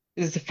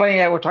 It's funny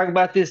that we're talking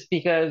about this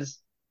because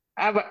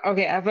I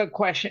have a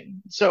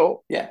question.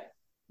 So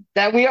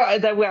I've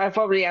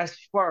already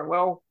asked before.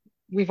 Well,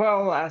 we've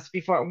all asked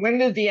before. When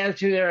did the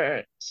Attitude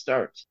Era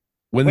start?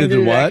 When did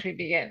it actually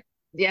begin?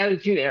 The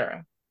Attitude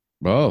Era.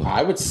 Oh,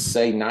 I would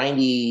say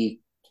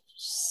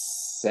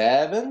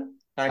 97,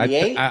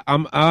 98.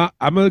 I'm gonna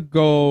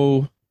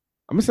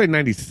say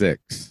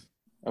 96.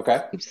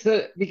 Okay.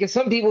 So, because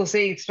some people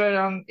say it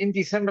started in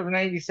December of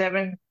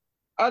 97.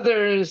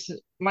 Others,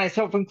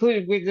 myself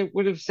included,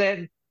 would have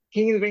said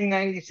King of the Ring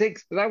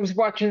 96. But I was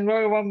watching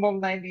Royal Rumble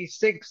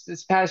 96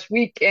 this past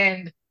week,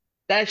 and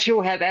that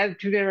show had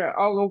Attitude Era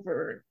all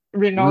over.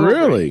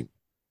 Really?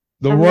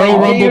 The Royal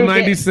Rumble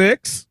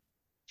 96?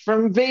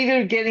 From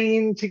Vader getting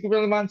into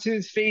Gorilla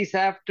Monsoon's face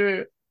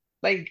after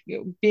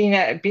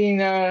being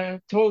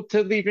told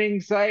to leave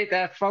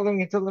ringside following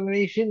its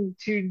elimination,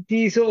 to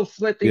Diesel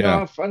flipping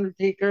off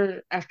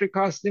Undertaker after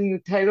costing him the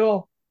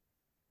title.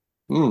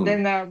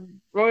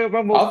 Then Royal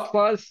Rumble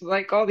Plus,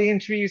 all the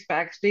interviews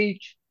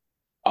backstage.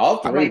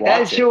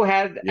 That show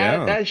had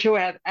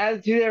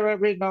Attitude Era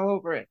written all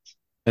over it.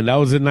 And that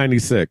was in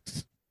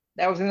 96.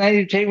 That was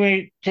in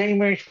January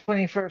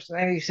 21st,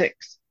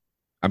 96.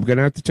 I'm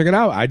gonna have to check it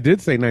out. I did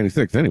say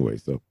 96 anyway,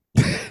 so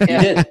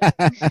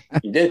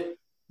You did.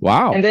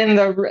 Wow. And then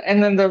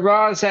the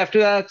Raws after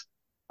that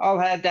all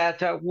had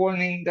that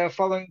warning: the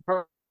following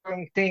program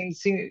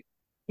contains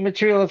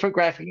material of a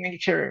graphic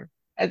nature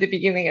at the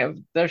beginning of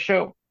the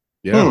show.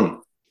 Yeah.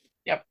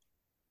 Yep.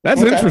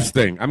 That's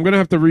interesting. I'm gonna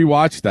have to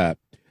rewatch that.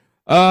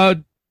 All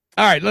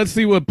right, let's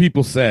see what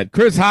people said.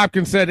 Chris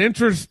Hopkins said,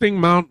 interesting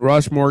Mount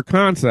Rushmore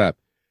concept.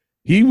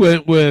 He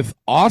went with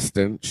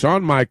Austin,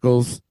 Shawn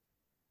Michaels,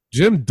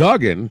 Jim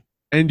Duggan,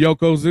 and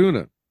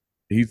Yokozuna.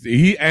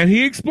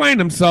 He explained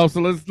himself,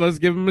 so let's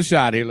give him a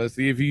shot here. Let's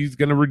see if he's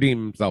going to redeem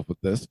himself with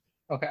this.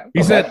 Okay.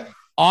 He said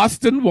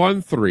Austin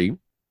won 3.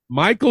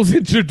 Michaels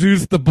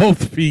introduced the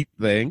both feet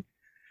thing.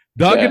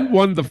 Duggan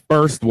won the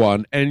first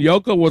one, and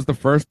Yoko was the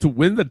first to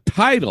win the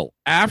title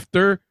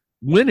after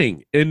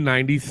winning in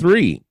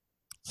 93.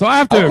 So I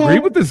have to agree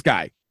with this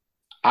guy.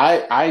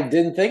 I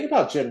didn't think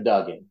about Jim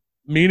Duggan.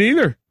 Me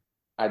neither.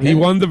 He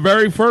won the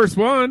very first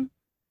one.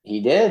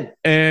 He did.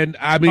 And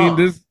I mean,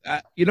 this,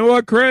 you know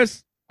what,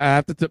 Chris? I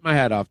have to tip my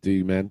hat off to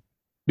you, man,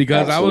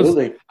 because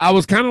I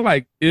was kind of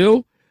like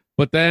ill,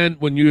 but then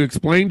when you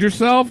explained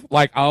yourself,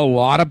 like a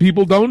lot of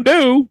people don't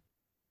do,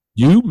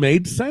 you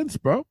made sense,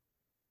 bro.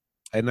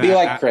 And be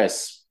like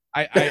Chris.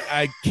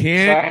 I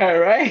can't. All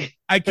right.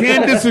 I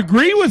can't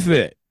disagree with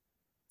it.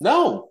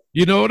 No.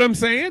 You know what I'm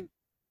saying?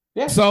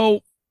 Yeah.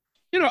 So,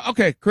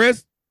 okay,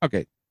 Chris.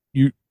 Okay,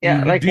 you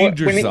redeemed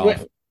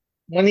yourself.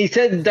 When he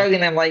said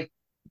Duggan, I'm like,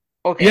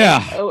 okay.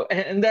 Yeah. Oh,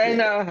 and then,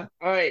 all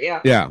right,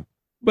 yeah. Yeah.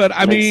 But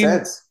I mean,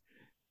 sense.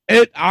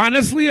 It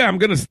honestly, I'm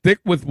going to stick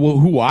with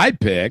who I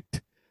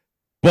picked,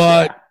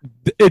 but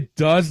it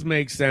does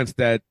make sense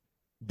that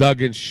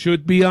Duggan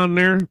should be on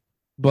there.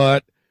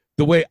 But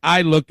the way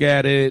I look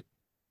at it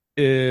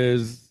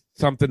is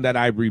something that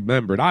I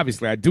remembered.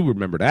 Obviously, I do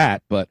remember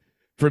that, but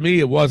for me,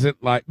 it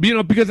wasn't like,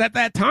 because at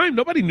that time,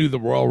 nobody knew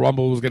the Royal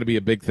Rumble was going to be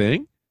a big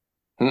thing.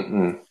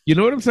 Mm-mm. You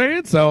know what I'm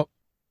saying? So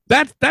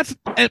but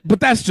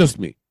that's just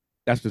me.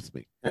 That's just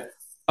me.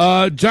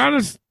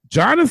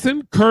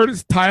 Jonathan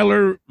Curtis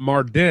Tyler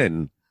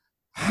Marden.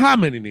 How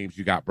many names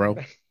you got, bro?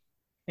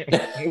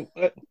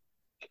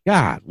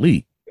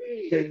 Golly.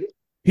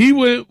 He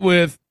went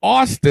with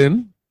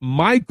Austin,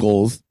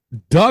 Michaels,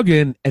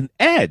 Duggan, and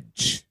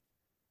Edge.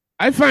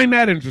 I find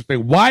that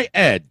interesting. Why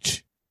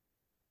Edge?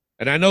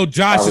 And I know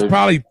Josh is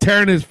probably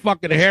tearing his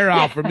fucking hair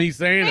out for me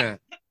saying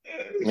that.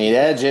 I mean,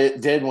 Edge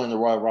did win the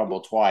Royal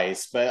Rumble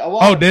twice, but a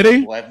lot of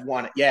people have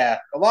won it. Yeah,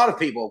 a lot of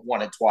people have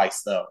won it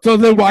twice, though. So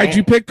then why'd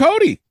you pick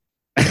Cody?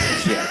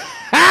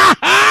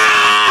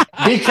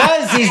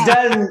 Because he's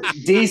done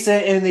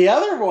decent in the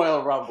other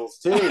Royal Rumbles,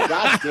 too.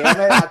 God damn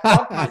it. I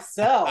fucked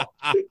myself.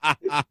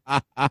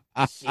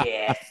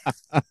 Shit.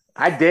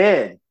 I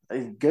did.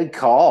 Good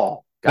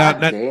call. God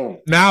damn.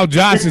 Now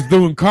Josh is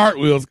doing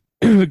cartwheels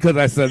because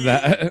I said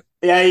that.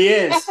 Yeah, he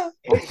is.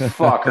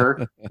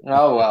 Fucker.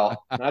 Oh,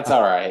 well. That's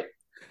all right.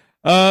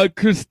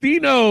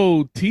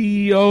 Cristino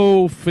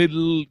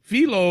Teofilo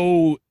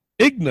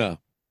Igna.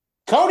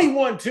 Cody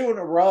won 2 in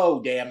a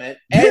row, damn it.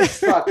 Edge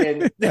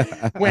fucking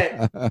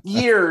went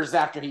years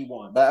after he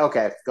won. But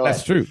okay, go ahead.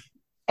 That's true.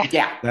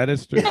 Yeah. That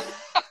is true.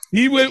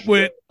 He went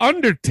with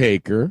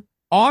Undertaker,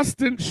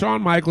 Austin,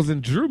 Shawn Michaels,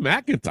 and Drew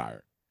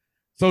McIntyre.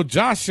 So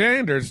Josh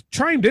Sanders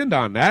chimed in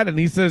on that, and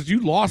he says, you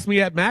lost me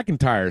at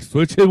McIntyre.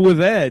 Switch it with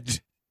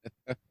Edge.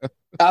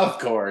 Of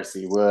course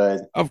he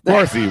would. Of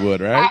course he would,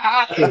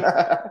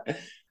 right?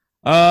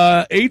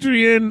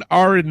 Adrian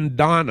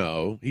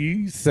Arendano,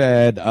 he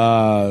said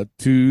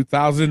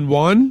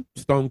 2001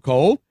 Stone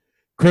Cold,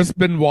 Chris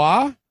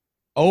Benoit,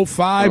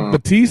 05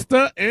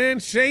 Batista,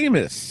 and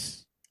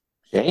Sheamus.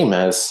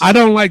 I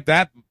don't like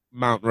that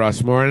Mount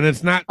Rushmore, and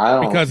it's not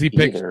because he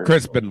picked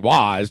Chris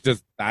Benoit. It's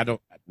just I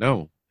don't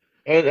know.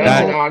 That's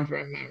an odd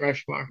Mount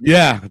Rushmore.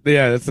 Yeah,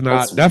 it's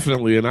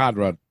definitely an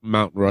odd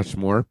Mount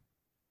Rushmore.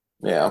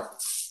 Yeah.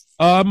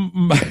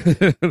 I'm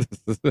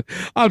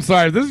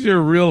sorry. This is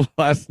your real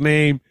last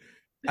name.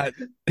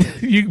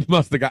 You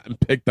must have gotten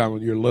picked on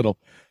when you were little.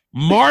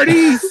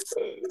 Marty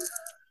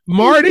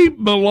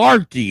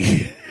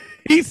Malarkey.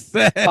 He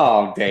said,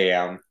 "Oh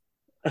damn,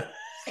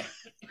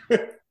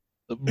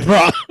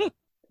 bro."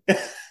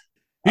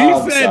 He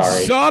said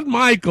sorry. Shawn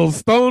Michaels,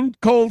 Stone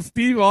Cold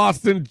Steve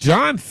Austin,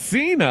 John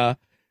Cena,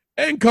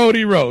 and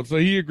Cody Rhodes. So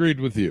he agreed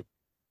with you.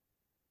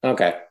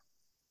 Okay.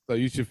 So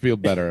you should feel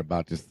better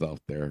about yourself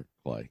there,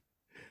 Clay.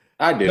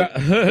 I do.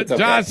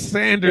 Josh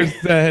Sanders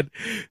said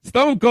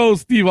Stone Cold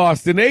Steve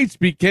Austin,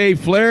 HBK,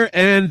 Flair,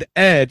 and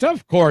Edge.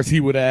 Of course he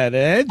would add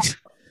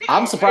Edge.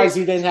 I'm surprised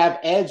he didn't have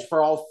Edge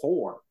for all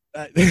 4.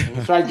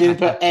 So I didn't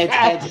put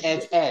Edge.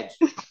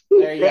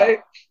 There you go.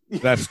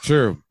 That's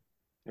true.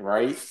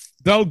 Right?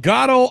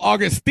 Delgado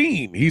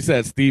Augustine. He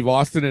said Steve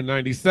Austin in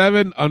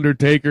 97,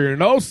 Undertaker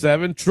in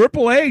 07,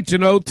 Triple H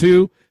in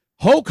 02,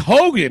 Hulk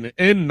Hogan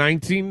in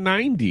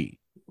 1990.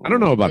 I don't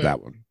know about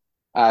that one.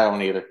 I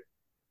don't either.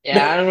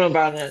 Yeah, I don't know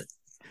about that.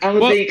 I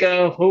don't think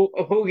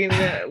Hogan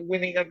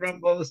winning a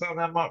Rumble is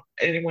not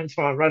anyone's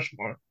Mount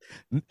Rushmore.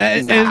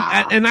 And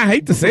I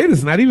hate to say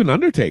this, not even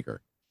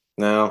Undertaker.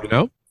 No. You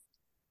know?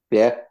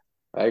 Yeah,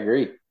 I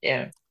agree.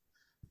 Yeah.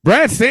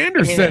 Brad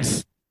Sanders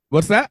says,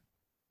 what's that?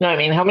 No, I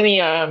mean, how many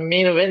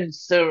main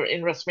events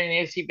in WrestleMania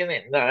has he been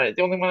in? The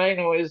only one I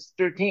know is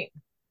 13.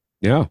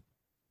 Yeah.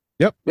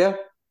 Yep. Yeah.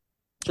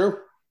 True.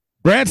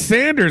 Brad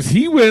Sanders,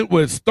 he went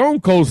with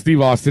Stone Cold Steve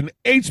Austin,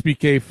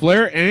 HBK,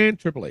 Flair, and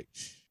Triple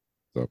H.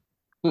 So,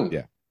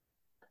 yeah.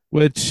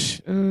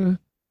 Which, I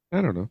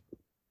don't know.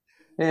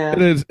 Yeah.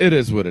 It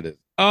is what it is.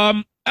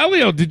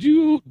 Elio,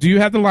 do you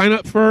have the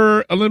lineup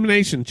for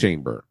Elimination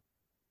Chamber?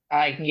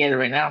 I can get it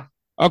right now.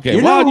 Okay,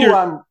 You know who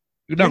I'm. No,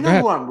 you go know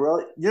ahead. who I'm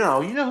really. You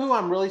know who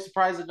I'm really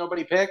surprised that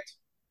nobody picked,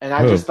 and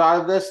I Who? just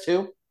thought of this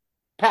too.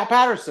 Pat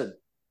Patterson,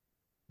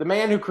 the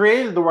man who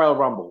created the Royal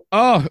Rumble.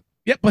 Oh,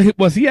 yeah, but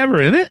was he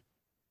ever in it?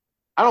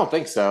 I don't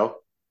think so,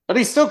 but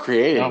he still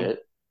created No.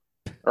 it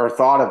or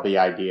thought of the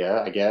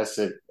idea. I guess.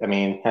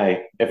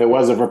 Hey, if it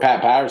wasn't for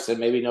Pat Patterson,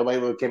 maybe nobody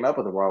would have came up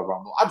with the Royal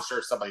Rumble. I'm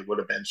sure somebody would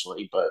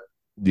eventually, but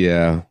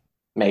Yeah.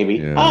 maybe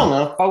Yeah. I don't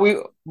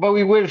know. But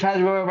we would have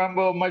had Royal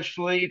Rumble much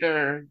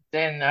later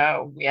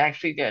than we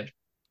actually did.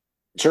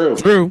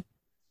 True.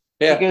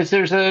 Yeah. Because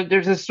there's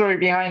a story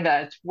behind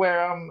that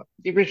where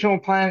the original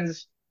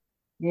plans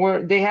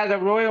were they had a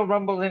Royal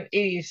Rumble in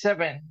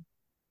 '87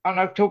 on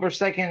October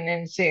 2nd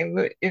in St.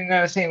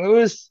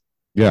 Louis.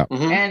 Yeah.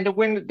 Mhm. And the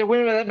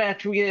winner of that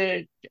match we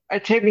get a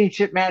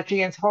championship match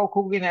against Hulk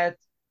Hogan at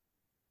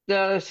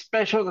the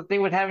special that they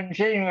would have in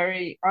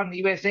January on the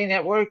USA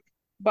Network.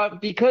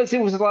 But because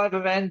it was a live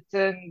event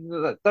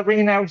and the ring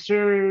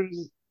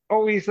announcers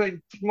always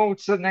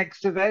promotes the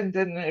next event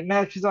and the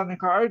matches on the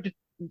card,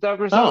 the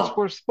results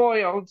were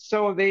spoiled,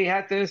 so they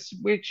had to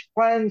switch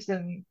plans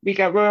and we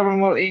got Royal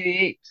Rumble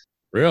 '88.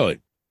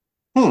 Really?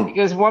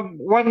 Because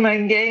one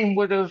man game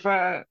would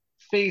have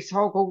faced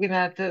Hulk Hogan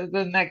at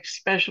the next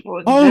special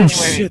in Oh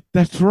January. shit,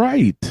 that's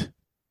right.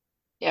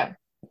 Yeah.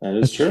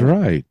 That's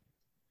right.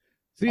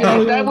 See,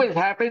 If that would have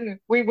happened,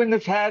 we wouldn't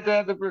have had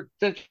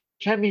the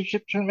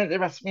championship tournament at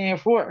WrestleMania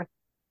 4.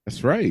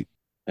 That's right.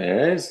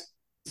 There it is.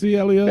 See,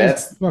 Elio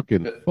is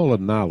fucking full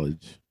of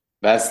knowledge.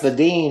 That's the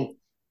dean.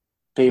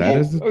 People. That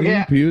is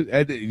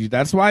the dean.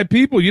 That's why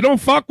you don't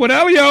fuck with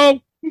Elio.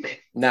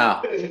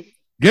 No.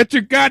 Get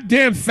your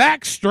goddamn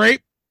facts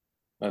straight.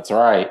 That's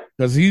right.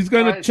 Because he's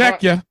gonna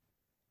check you.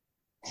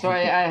 So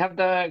I have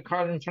the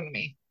card in front of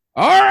me.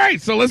 All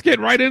right, so let's get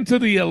right into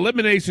the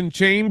Elimination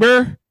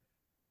Chamber.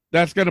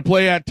 That's going to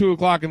play at 2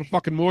 o'clock in the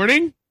fucking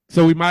morning.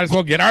 So we might as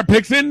well get our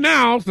picks in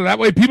now, so that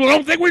way people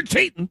don't think we're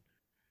cheating.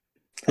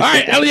 All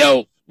right,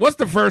 Elio, what's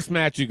the first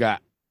match you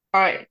got?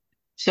 All right.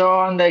 So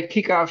on the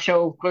kickoff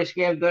show, of course,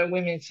 we have the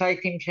Women's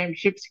Tag Team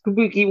Championships,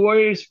 Kabuki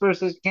Warriors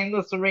versus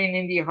Candice LeRae and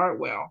Indy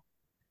Hartwell.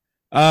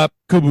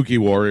 Kabuki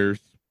Warriors.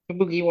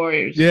 Kabuki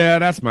Warriors. Yeah,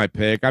 that's my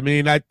pick. I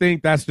mean, I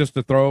think that's just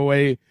a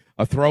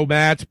throw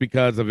match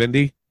because of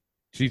Indy.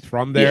 She's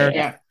from there.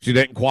 Yeah. She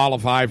didn't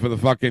qualify for the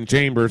fucking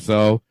chamber,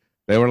 so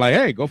they were like,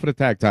 hey, go for the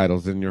tag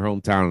titles in your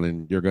hometown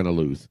and you're going to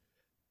lose.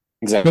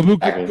 Exactly.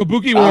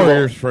 Kabuki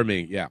Warriors for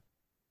me, yeah.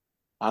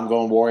 I'm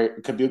going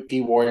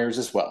Kabuki Warriors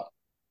as well.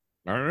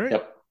 All right.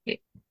 Yep.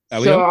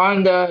 Elio? So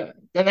on the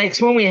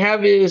next one we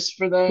have is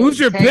for the Who's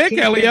your pick,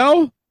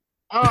 Elio?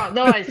 Oh,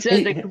 no, I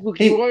said the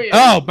Kabuki Warriors.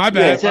 Oh, my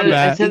bad.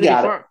 I said it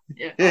before.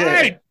 Yeah. All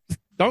right.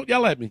 Don't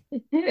yell at me.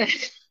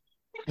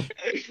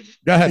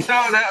 Go ahead. So,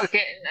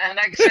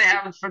 next I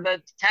have for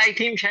the Tag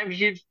Team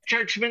Championship,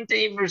 Judgment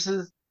Day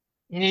versus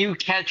New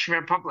Catch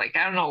Republic.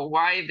 I don't know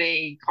why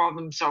they call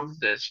themselves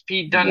this.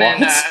 Pete Dunne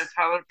and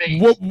Tyler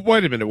Bates.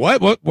 Wait a minute.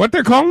 What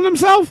they're calling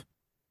themselves?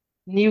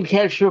 New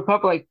Catch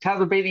Republic.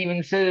 Tyler Bates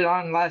even said it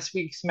on last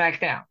week's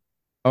SmackDown.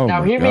 Oh, now,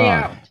 my hear God. me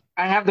out.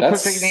 I have the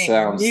perfect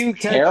name. New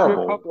Catch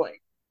terrible.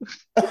 Republic.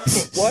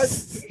 What?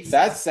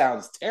 That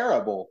sounds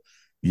terrible.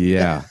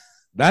 Yeah.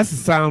 That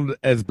sounds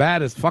as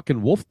bad as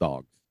fucking Wolf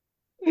Dogs.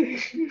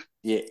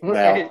 Yeah.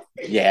 Well,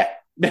 yeah.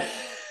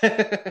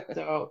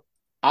 So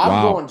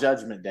I'm going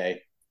Judgment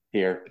Day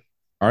here.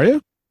 Are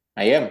you?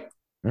 I am.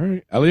 All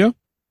right. Elio?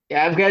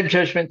 yeah, I've got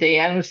Judgment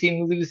Day. I don't see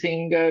him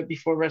losing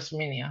before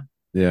WrestleMania.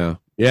 Yeah.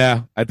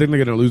 Yeah. I think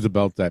they're going to lose the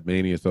belts at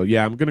Mania. So,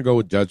 yeah, I'm going to go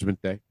with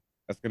Judgment Day.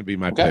 That's going to be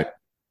my pick.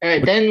 All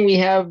right, then we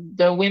have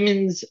the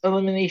Women's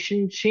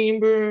Elimination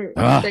Chamber.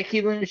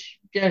 Becky Lynch,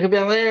 Bianca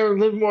Belair,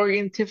 Liv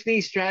Morgan, Tiffany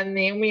Stratton,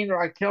 Naomi, and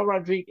Raquel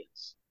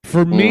Rodriguez.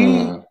 For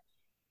me,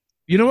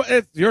 you know what?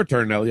 It's your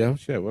turn, Elio.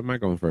 Shit, what am I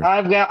going for?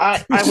 I've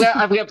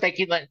got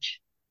Becky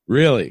Lynch.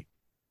 Really?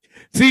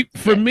 See,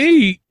 for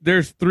me,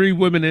 there's 3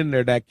 women in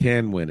there that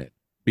can win it: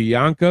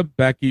 Bianca,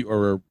 Becky,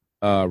 or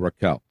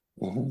Raquel.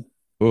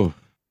 Ooh.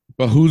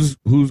 But who's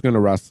going to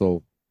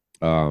wrestle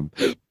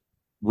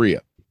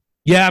Rhea?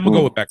 Yeah, I'm gonna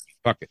go with Becky.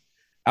 Fuck it.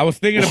 I was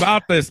thinking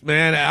about this,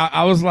 man.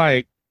 I was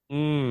like,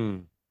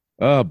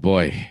 oh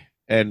boy.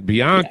 And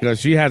Bianca,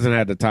 she hasn't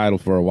had the title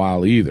for a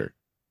while either.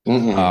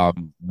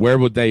 Where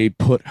would they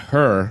put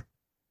her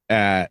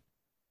at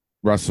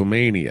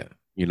WrestleMania?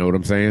 You know what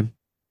I'm saying?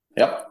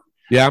 Yep.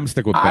 Yeah, I'm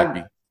sticking with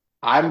Becky.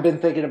 I've been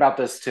thinking about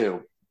this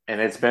too, and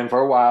it's been for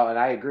a while. And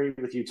I agree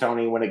with you,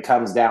 Tony, when it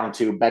comes down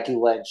to Becky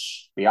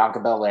Lynch, Bianca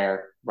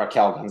Belair,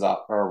 Raquel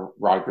Gonzalez, or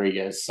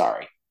Rodriguez.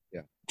 Sorry.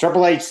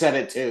 Triple H said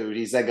it too.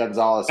 He said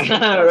Gonzalez.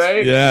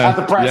 Right? Yeah. At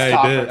the press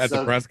conference. He did. At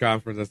the press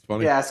conference. That's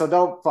funny. Yeah, so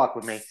don't fuck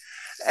with me.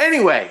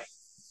 Anyway,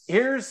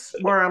 here's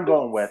where I'm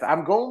going with.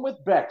 I'm going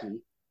with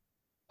Becky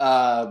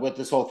with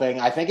this whole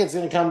thing. I think it's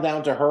going to come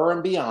down to her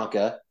and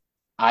Bianca.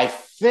 I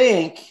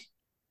think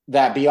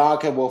that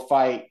Bianca will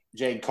fight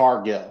Jade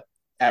Cargill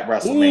at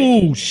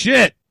WrestleMania. Oh,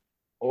 shit.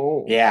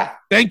 Oh. Yeah.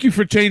 Thank you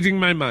for changing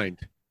my mind.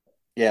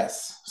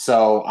 Yes.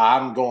 So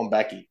I'm going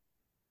Becky.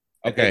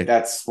 I Okay. think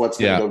that's what's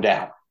going to go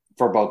down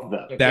for both of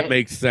them. That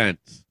makes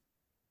sense.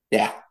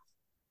 Yeah.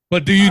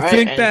 But do you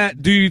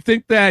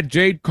think that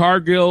Jade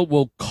Cargill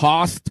will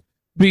cost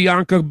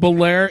Bianca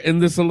Belair in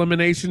this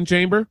Elimination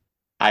Chamber?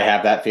 I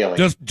have that feeling.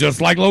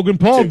 Just like Logan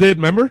Paul did,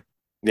 remember?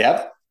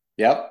 Yep.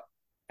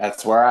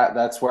 That's where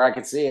I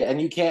can see it. And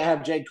you can't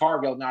have Jade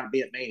Cargill not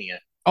be at Mania.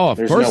 Oh, of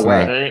There's course no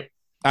not. way.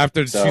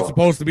 After she's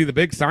supposed to be the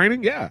big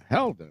signing? Yeah,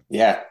 hell no.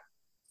 Yeah.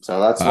 So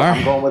that's what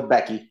I'm going with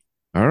Becky.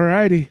 All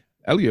righty.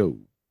 Elio.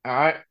 All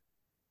right.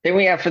 Then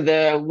we have for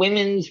the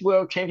Women's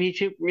World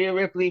Championship, Rhea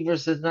Ripley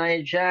versus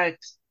Nia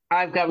Jax.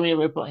 I've got Rhea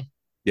Ripley.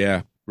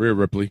 Yeah, Rhea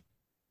Ripley.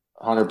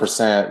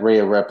 100%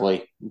 Rhea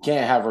Ripley. You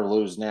can't have her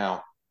lose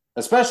now,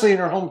 especially in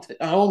her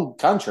home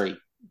country.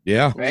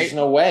 Yeah. There's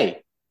no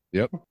way.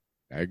 Yep,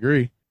 I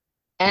agree.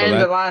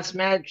 And the last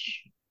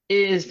match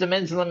is the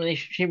Men's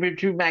Elimination Chamber,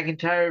 Drew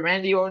McIntyre,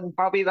 Randy Orton,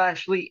 Bobby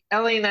Lashley,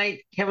 LA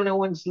Knight, Kevin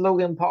Owens,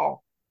 Logan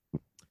Paul.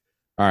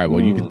 All right,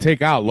 well, you can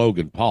take out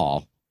Logan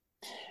Paul.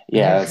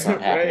 Yeah, that's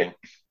not happening.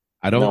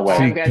 I don't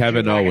see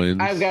Kevin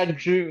Owens. I've got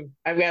Drew.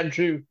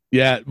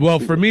 Yeah, well,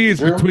 for me, it's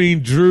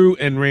between Drew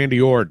and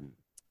Randy Orton.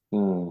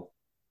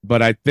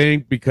 But I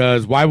think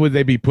because why would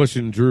they be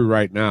pushing Drew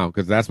right now?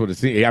 Because that's what it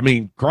seems. I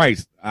mean,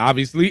 Christ,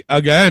 obviously,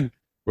 again,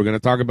 we're going to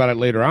talk about it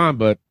later on,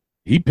 but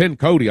he pinned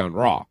Cody on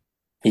Raw.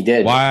 He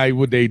did. Why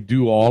would they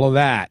do all of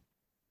that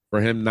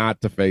for him not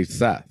to face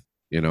Seth?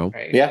 You know?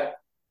 Right. Yeah,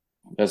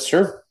 that's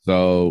true.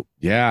 So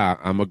yeah,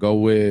 I'm gonna go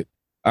with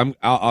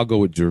I'll go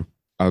with Drew.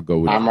 I'll go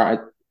with.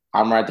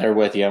 I'm right there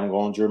with you. I'm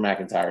going Drew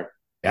McIntyre.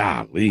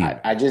 Golly.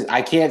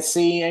 I can't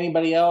see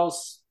anybody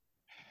else.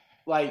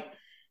 Like,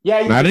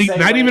 yeah, not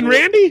even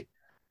Randy.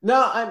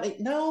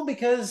 No,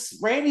 because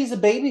Randy's a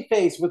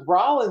babyface with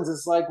Rollins.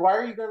 It's like,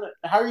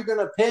 how are you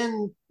gonna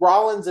pin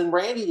Rollins and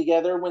Randy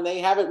together when they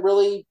haven't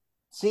really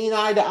seen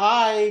eye to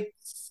eye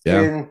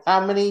in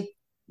how many,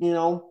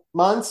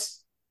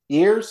 months,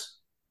 years?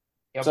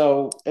 Yep.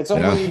 So it's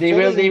only they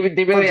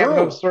really have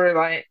no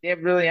storyline. They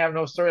really have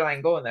no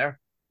storyline going there.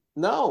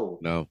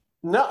 No,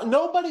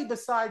 nobody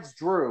besides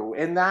Drew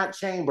in that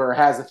chamber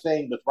has a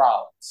thing with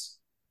Rollins.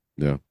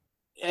 Yeah,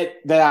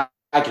 that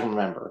I can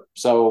remember.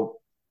 So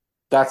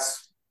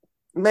that's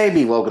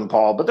maybe Logan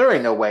Paul, but there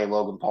ain't no way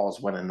Logan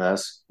Paul's winning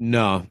this.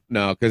 No,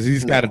 because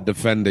he's got to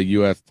defend the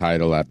U.S.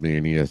 title at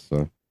Mania.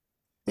 So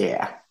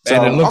yeah,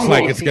 and it looks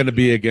like it's going to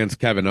be against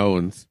Kevin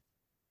Owens.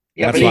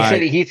 Yeah, but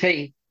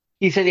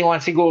he said he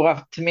wants to go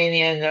up to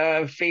Mania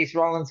and face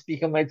Rollins,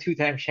 become a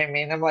 2-time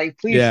champion. I'm like,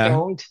 please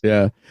don't.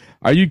 Yeah.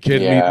 Are you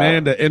kidding me,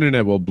 man? The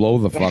internet will blow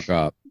the fuck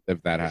up if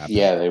that happens.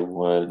 Yeah, they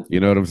would. You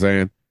know what I'm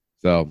saying?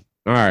 So,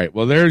 all right.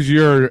 Well, there's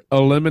your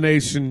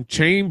Elimination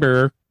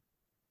Chamber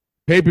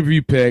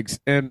pay-per-view picks.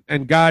 And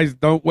guys,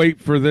 don't wait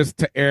for this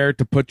to air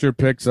to put your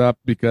picks up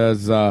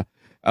because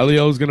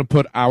Elio's going to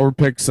put our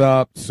picks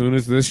up as soon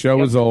as this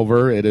show is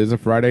over. It is a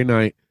Friday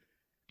night.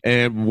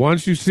 And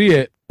once you see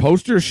it,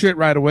 post your shit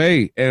right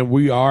away, and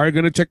we are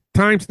going to check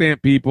the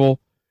timestamp, people.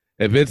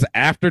 If it's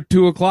after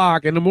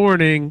 2:00 in the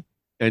morning,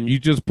 and you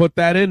just put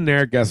that in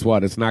there, guess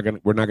what?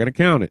 We're not gonna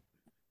count it,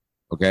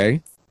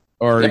 okay?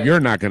 Or you're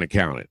not gonna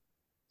count it.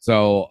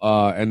 So,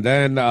 and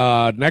then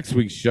next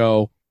week's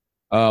show,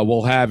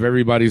 we'll have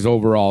everybody's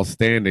overall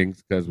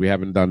standings because we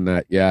haven't done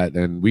that yet,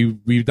 and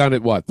we've done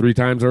it 3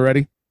 times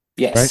already.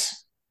 Yes. Right?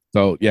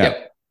 So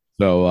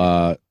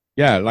so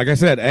like I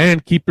said,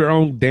 and keep your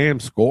own damn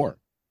score.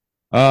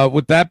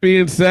 With that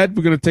being said,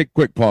 we're going to take a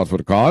quick pause for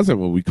the cause, and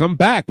when we come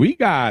back, we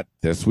got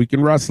This Week in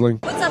Wrestling.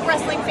 What's up,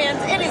 wrestling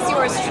fans? It is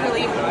yours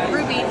truly,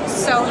 Ruby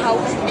Soho,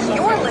 and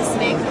you're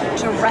listening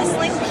to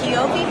Wrestling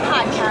POV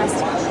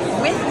Podcast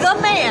with the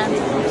man,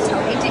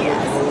 Tony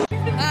Diaz.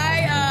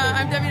 Hi,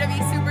 I'm WWE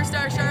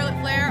superstar Charlotte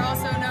Flair,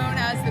 also known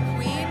as the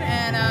Queen,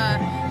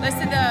 and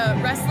listen to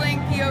Wrestling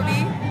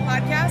POV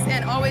Podcast,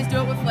 and always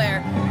do it with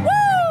Flair. Woo!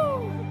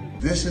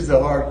 This is the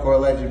hardcore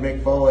legend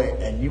Mick Foley,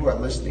 and you are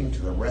listening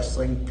to the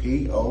Wrestling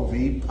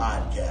POV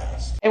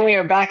Podcast. And we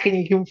are back, and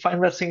you can find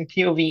Wrestling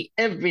POV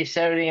every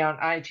Saturday on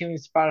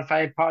iTunes,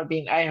 Spotify,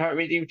 Podbean,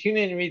 iHeartRadio,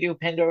 TuneIn Radio,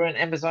 Pandora, and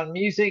Amazon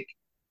Music.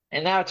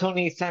 And now,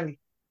 Tony, it's time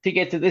to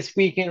get to This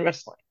Week in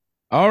Wrestling.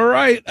 All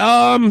right.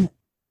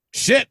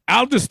 Shit,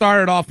 I'll just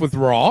start it off with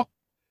Raw.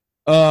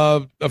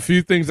 A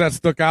few things that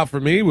stuck out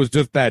for me was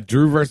just that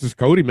Drew versus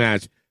Cody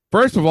match.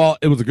 First of all,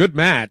 it was a good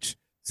match.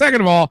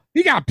 Second of all,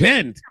 he got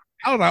pinned.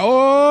 I was like,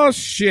 oh,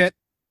 shit.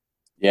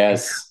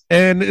 Yes.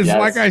 And it's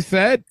like I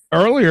said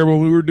earlier when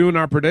we were doing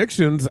our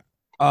predictions,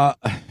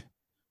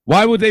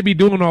 why would they be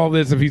doing all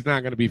this if he's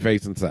not going to be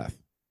facing Seth?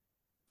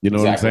 You know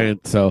what I'm saying?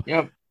 So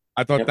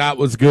I thought that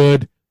was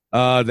good. The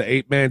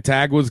 8-man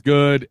tag was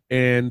good.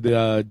 And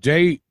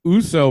Jey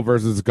Uso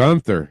versus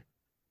Gunther.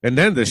 And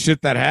then the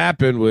shit that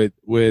happened with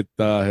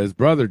his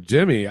brother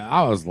Jimmy,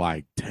 I was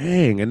like,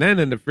 dang. And then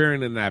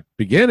interfering in that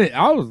beginning,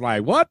 I was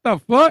like, what the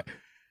fuck?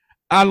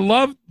 I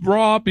love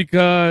Raw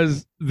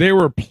because they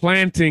were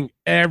planting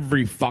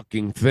every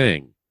fucking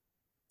thing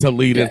to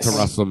lead into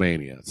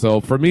WrestleMania. So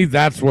for me,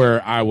 that's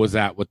where I was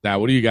at with that.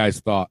 What do you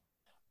guys thought?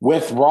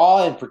 With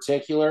Raw in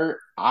particular,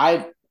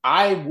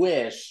 I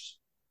wish.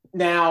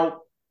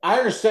 Now, I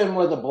understand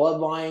where the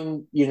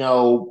bloodline,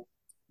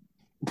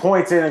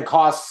 points in and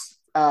costs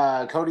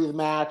Cody the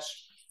match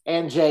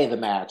and Jay the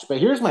match. But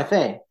here's my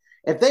thing.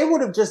 If they would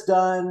have just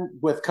done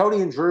with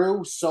Cody and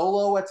Drew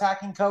solo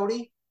attacking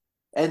Cody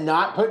and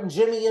not putting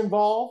Jimmy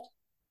involved,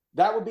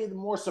 that would be the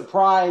more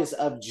surprise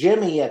of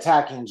Jimmy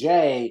attacking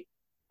Jay.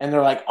 And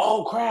they're like,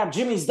 oh, crap,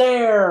 Jimmy's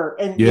there.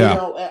 And,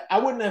 I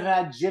wouldn't have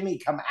had Jimmy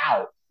come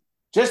out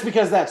just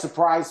because that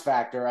surprise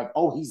factor of,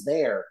 oh, he's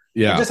there.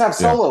 Yeah. And just have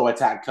Solo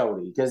attack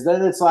Cody, because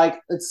then it's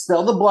like, it's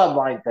still the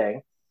bloodline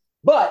thing.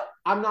 But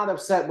I'm not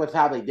upset with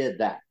how they did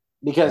that,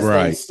 because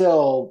they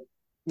still,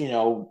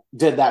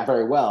 did that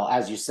very well.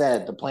 As you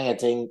said, the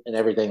planting and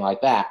everything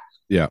like that.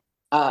 Yeah.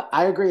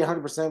 I agree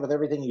 100% with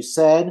everything you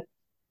said.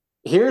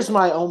 Here's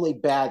my only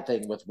bad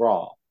thing with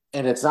Raw.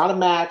 And it's not a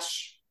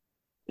match.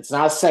 It's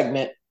not a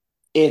segment.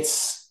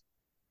 It's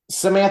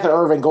Samantha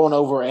Irvin going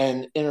over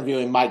and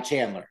interviewing Mike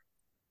Chandler,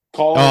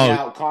 calling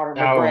out Conor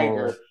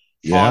McGregor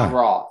on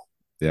Raw.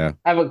 Yeah.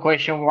 I have a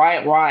question.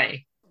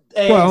 Why?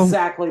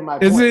 Exactly my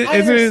point.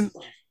 Isn't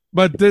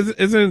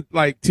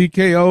like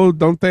TKO,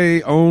 don't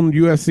they own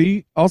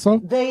UFC also?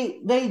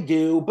 They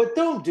do, but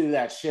don't do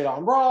that shit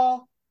on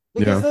Raw,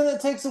 because then it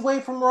takes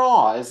away from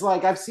Raw. It's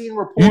like I've seen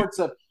reports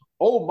of,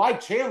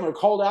 Mike Chandler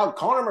called out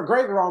Conor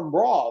McGregor on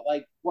Raw.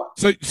 Like what?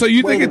 So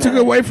you think it took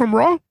away from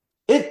Raw?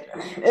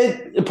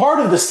 It part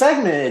of the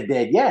segment it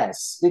did,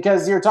 yes,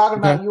 because you're talking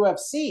about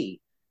UFC.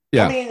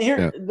 Yeah. I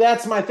mean,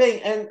 that's my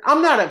thing, and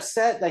I'm not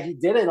upset that he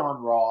did it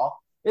on Raw.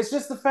 It's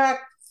just the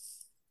fact,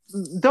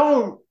 and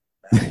I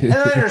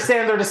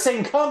understand they're the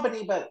same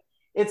company, but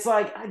it's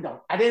like I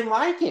didn't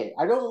like it.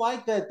 I don't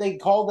like that they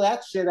called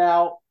that shit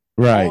out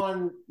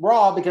on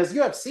Raw, because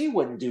UFC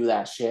wouldn't do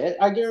that shit.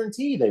 I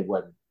guarantee they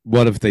wouldn't.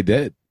 What if they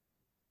did?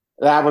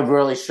 That would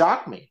really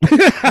shock me.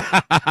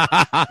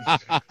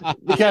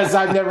 Because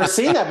I've never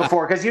seen that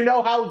before. Because you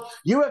know how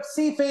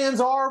UFC fans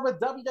are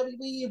with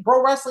WWE and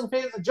pro wrestling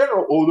fans in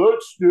general. Oh,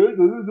 that's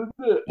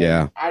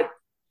yeah.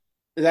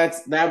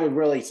 That would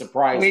really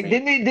surprise me.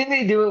 Didn't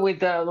they do it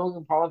with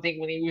Logan Paul? I think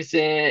when he was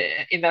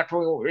in that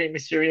program with Rey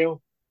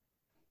Mysterio.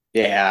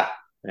 Yeah.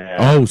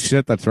 Oh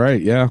shit, that's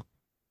right. Yeah,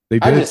 they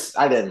did.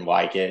 I didn't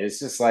like it. It's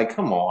just like,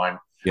 come on.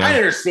 Yeah. I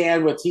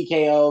understand with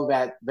TKO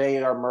that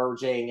they are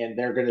merging and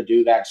they're going to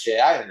do that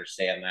shit. I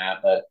understand that,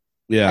 but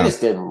I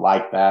just didn't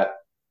like that.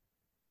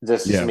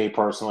 This is me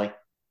personally.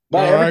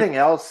 But everything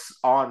else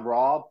on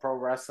Raw, pro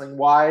wrestling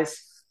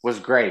wise, was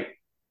great.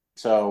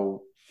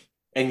 So,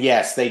 and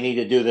yes, they need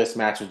to do this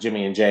match with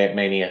Jimmy and Jay at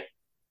Mania.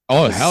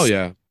 Oh, hell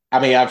yeah. I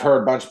mean, I've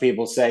heard a bunch of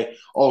people say,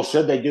 oh,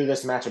 should they do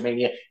this match at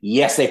Mania?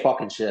 Yes, they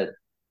fucking should.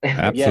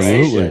 Absolutely. Yes,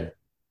 they should.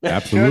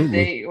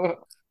 Absolutely.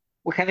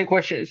 What kind of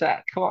question is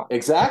that? Come on.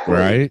 Exactly.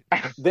 Right.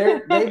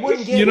 They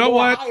wouldn't get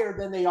higher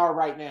than they are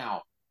right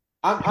now.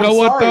 I'm sorry,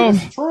 what, though?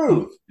 It's the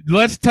truth.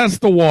 Let's test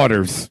the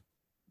waters.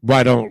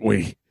 Why don't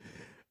we?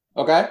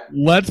 Okay.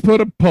 Let's put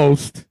a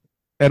post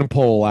and a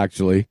poll,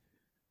 actually.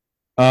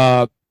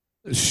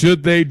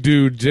 Should they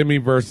do Jimmy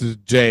versus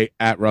Jay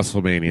at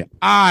WrestleMania?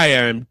 I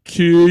am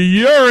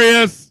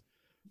curious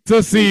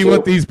to see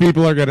what these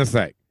people are going to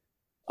say.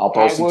 I'll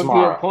post it tomorrow.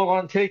 I will do a poll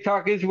on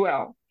TikTok as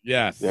well.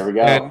 Yes. There we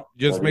go. And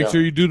just make sure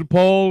you do the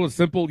poll, a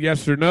simple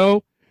yes or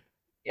no.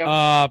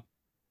 Yep.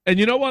 And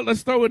you know what?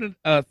 Let's throw in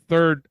a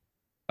third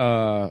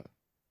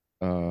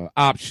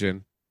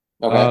option.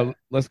 Okay.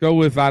 Let's go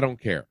with I don't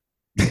care.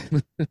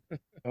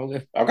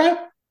 Okay.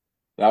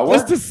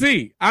 Just to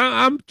see.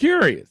 I'm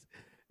curious.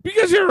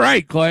 Because you're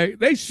right, Clay.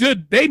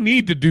 They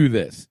need to do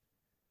this.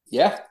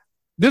 Yeah.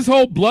 This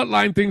whole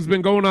bloodline thing's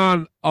been going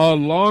on a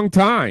long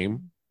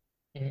time.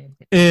 Mm-hmm.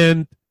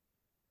 And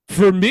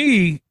for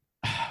me,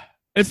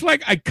 it's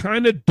like I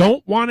kind of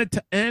don't want it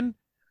to end,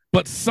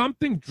 but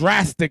something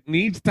drastic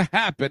needs to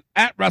happen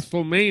at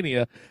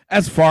WrestleMania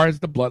as far as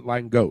the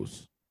bloodline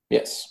goes.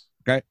 Yes.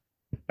 Okay.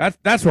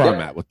 That's where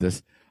I'm at with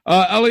this.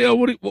 Elio,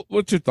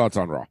 what's your thoughts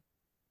on Raw?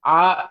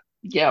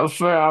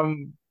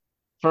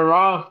 For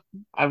Raw,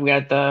 I've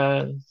got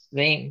the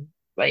same.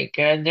 Like,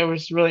 there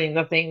was really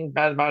nothing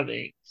bad about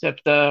it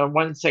except the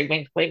one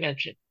segment Clay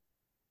mentioned.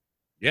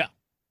 Yeah.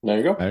 There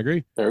you go. I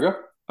agree. There you go.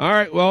 All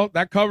right. Well,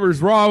 that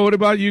covers Raw. What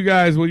about you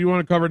guys? What do you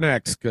want to cover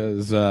next?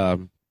 Because,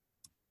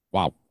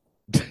 wow.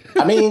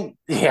 I mean,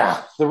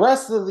 yeah, the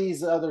rest of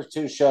these other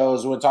two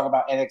shows, we'll talk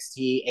about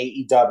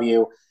NXT,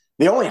 AEW.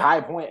 The only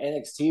high point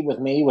NXT with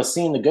me was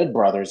seeing the Good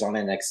Brothers on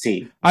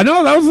NXT. I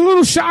know, that was a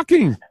little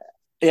shocking.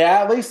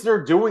 Yeah, at least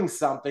they're doing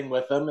something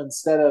with them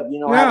instead of, having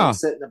them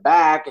sit in the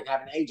back and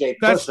having AJ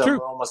push them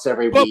almost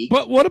every week.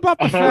 But what about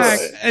the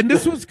fact, and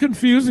this was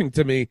confusing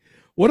to me,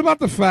 what about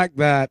the fact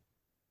that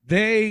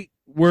they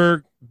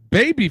were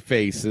baby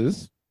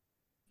faces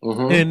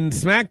in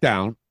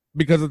SmackDown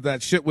because of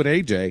that shit with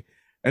AJ,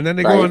 and then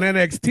they go on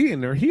NXT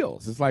and they're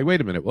heels? It's like,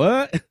 wait a minute,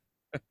 what?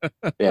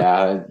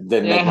 Yeah, it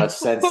didn't make much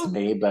sense to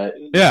me, but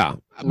yeah,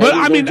 but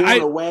I mean,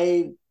 doing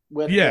away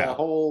with the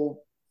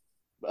whole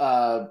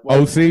OC.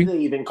 What do they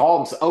even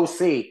call them?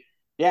 OC.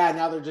 Yeah,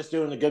 now they're just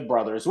doing the Good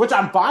Brothers, which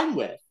I'm fine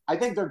with. I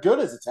think they're good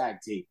as a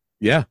tag team.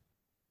 Yeah,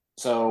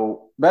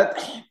 So,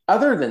 but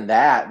other than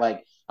that,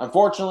 like,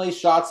 unfortunately,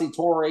 Shotzi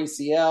tore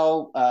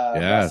ACL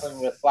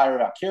wrestling with Flyra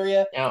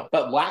Valkyria. Yeah.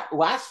 But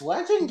Last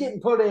Legend getting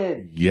put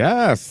in.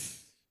 Yes.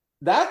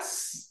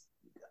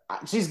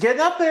 She's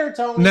getting up there,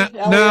 Tony.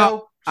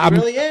 Now she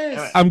really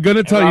is. I'm going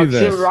to tell you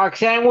this.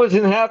 Roxanne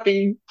wasn't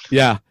happy.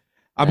 Yeah.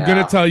 I'm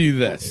going to tell you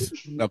this.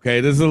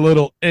 Okay. This is a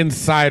little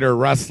insider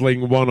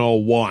wrestling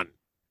 101.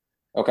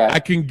 Okay. I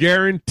can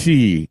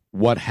guarantee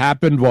what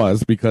happened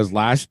was because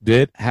Lash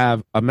did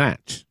have a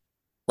match.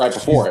 Right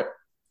before it.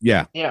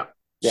 Yeah. Yeah.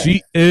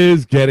 She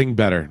is getting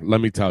better.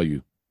 Let me tell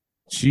you.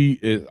 She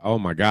is. Oh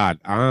my God.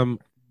 I'm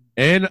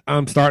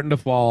starting to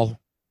fall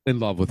in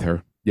love with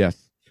her.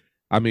 Yes.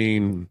 I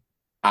mean,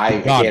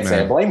 I can't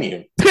say I blame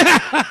you.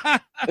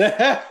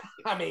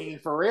 I mean,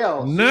 for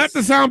real. Not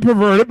to sound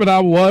perverted, but I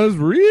was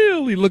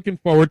really looking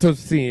forward to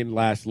seeing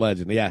Lash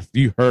Legend. Yes,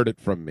 you heard it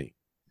from me.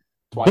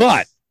 Twice.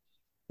 But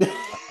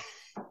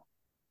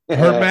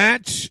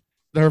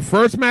her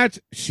first match,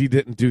 she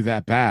didn't do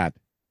that bad.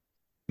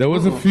 There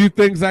was a few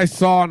things I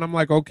saw, and I'm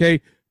like,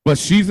 okay, but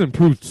she's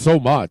improved so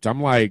much. I'm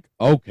like,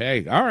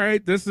 okay, all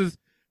right, this is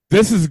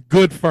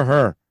good for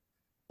her.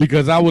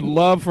 Because I would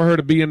love for her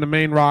to be in the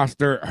main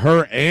roster,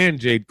 her and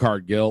Jade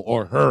Cargill,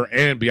 or her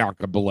and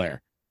Bianca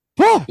Belair.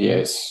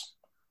 Yes.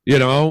 You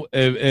know,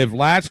 if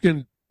Lash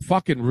can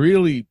fucking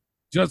really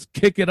just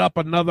kick it up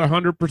another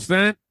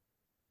 100%,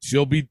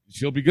 she'll be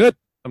good.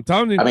 I'm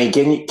telling you. I mean,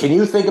 can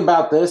you think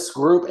about this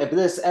group if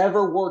this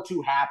ever were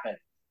to happen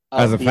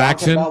as a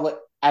faction?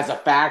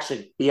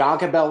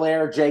 Bianca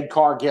Belair, Jade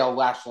Cargill,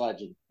 Lash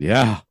Legend.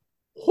 Yeah.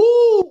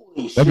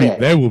 Holy shit! I mean,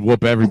 they would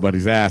whoop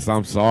everybody's ass.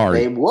 I'm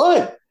sorry. They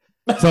would.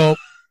 So,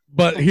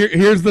 but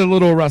here's the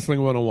little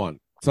wrestling 101.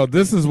 So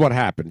this is what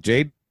happened.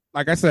 Jade,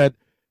 like I said,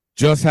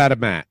 just had a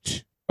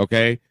match.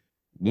 Okay,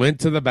 went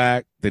to the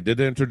back. They did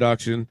the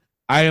introduction.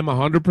 I am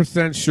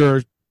 100%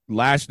 sure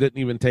Lash didn't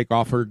even take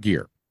off her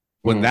gear.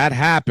 When that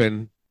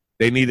happened,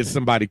 they needed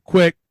somebody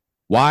quick.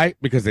 Why?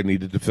 Because they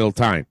needed to fill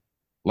time.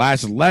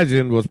 Lash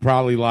Legend was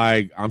probably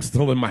like, I'm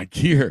still in my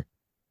gear.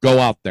 Go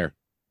out there.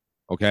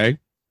 Okay?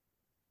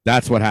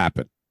 That's what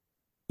happened.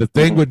 The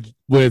thing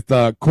with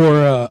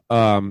Cora,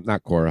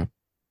 not Cora.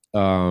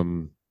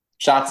 Shotzi?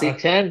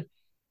 Roxanne.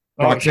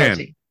 Oh,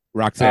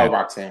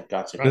 Roxanne.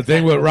 Gotcha. The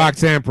thing with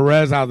Roxanne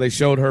Perez, how they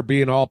showed her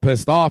being all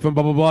pissed off and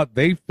blah, blah, blah,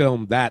 they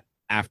filmed that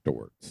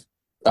afterwards.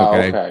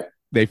 Okay.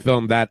 They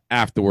filmed that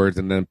afterwards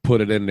and then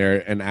put it in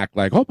there and act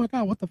like, oh my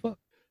God, what the fuck?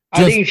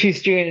 I think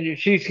she's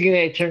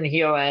gonna turn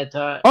heel at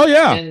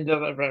end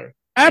of the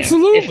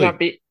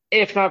absolutely.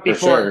 If not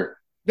before. Sure.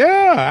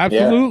 Yeah,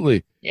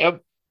 absolutely. Yeah.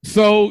 Yep.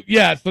 So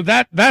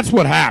that's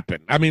what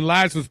happened. I mean,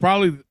 Lash was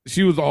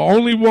she was the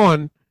only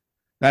one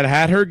that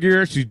had her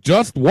gear. She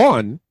just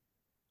won,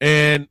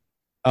 and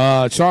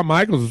Shawn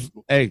Michaels,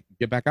 hey,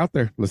 get back out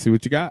there. Let's see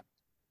what you got.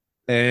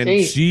 And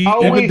she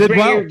even did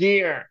well. Your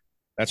gear.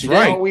 That's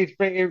right. Always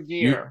bring your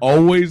gear. You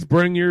always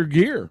bring your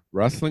gear.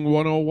 Wrestling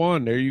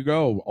 101. There you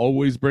go.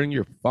 Always bring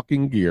your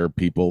fucking gear,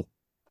 people.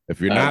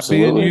 If you're not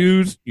being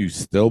used, you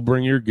still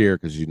bring your gear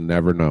because you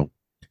never know.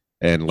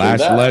 And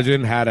Lash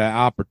Legend had an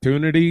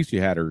opportunity. She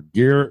had her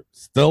gear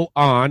still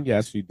on.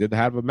 Yes, she did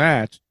have a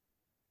match,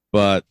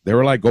 but they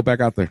were like, go back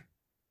out there.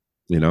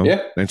 You know?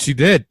 Yeah. And she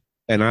did.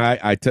 And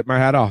I tipped my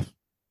hat off.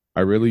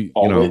 I really,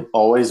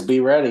 always be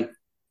ready.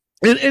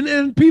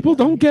 And people,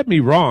 don't get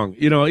me wrong.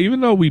 You know, even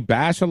though we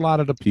bash a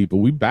lot of the people,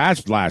 we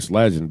bash Lash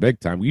Legend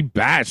big time. We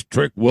bash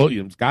Trick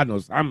Williams, God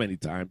knows how many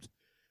times.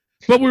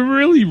 But we're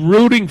really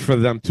rooting for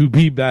them to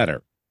be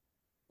better.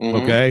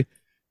 Okay?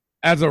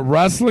 As a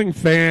wrestling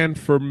fan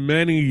for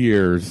many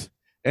years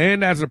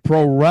and as a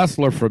pro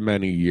wrestler for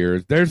many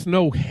years, there's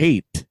no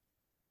hate.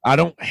 I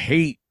don't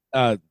hate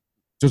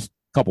just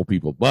a couple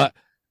people, but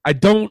I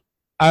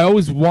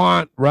always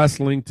want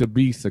wrestling to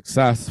be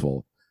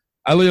successful.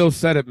 Elio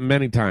said it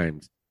many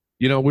times.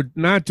 You know, we're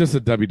not just a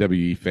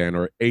WWE fan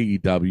or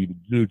AEW,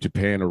 New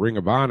Japan, or Ring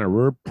of Honor.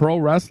 We're pro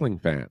wrestling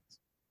fans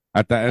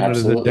at the end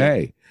of the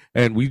day.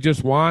 And we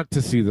just want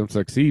to see them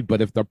succeed.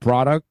 But if the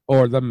product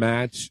or the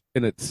match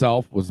in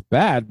itself was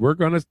bad, we're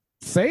going to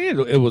say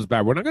it was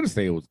bad. We're not going to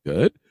say it was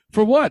good.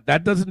 For what?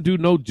 That doesn't do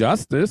no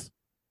justice.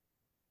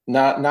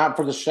 Not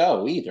for the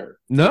show either.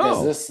 No.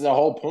 Because this is the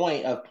whole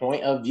point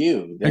of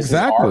view. This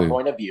exactly. is our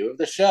point of view of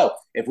the show.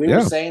 If we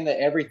were saying that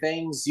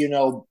everything's,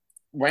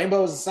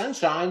 rainbows and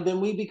sunshine, then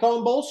we'd be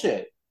calling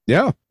bullshit.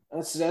 Yeah.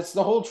 That's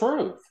the whole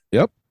truth.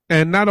 Yep.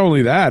 And not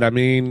only that, I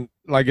mean,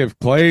 like if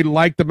Clay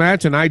liked the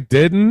match and I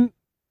didn't,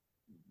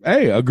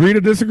 hey, agree to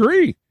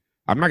disagree.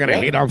 I'm not going to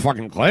hate on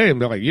fucking Clay and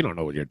be like, you don't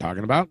know what you're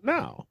talking about.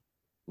 No.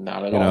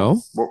 Not at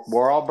all.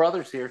 We're all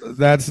brothers here.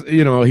 That's,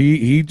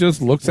 he just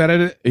looks at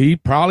it. He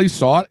probably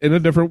saw it in a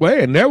different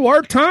way. And there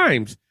were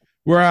times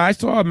where I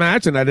saw a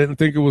match and I didn't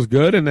think it was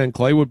good. And then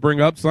Clay would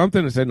bring up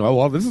something and say, no,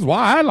 well, this is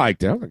why I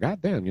liked it. I was like,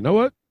 God damn, you know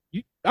what?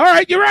 All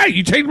right, you're right.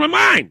 You changed my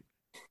mind.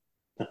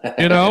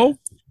 And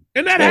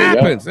that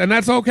happens. And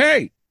that's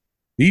okay.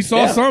 He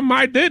saw something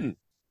I didn't.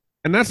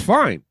 And that's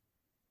fine.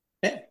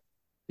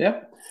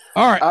 Yeah.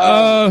 All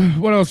right.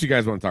 What else you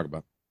guys want to talk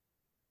about?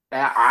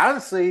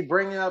 Honestly,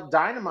 bringing up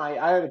Dynamite,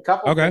 I had a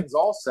couple Okay. things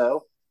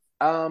also.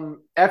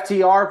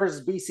 FTR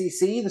versus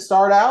BCC to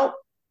start out.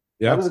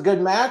 Yeah. That was a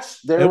good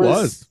match. There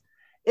was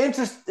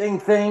interesting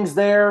things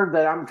there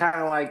that I'm kind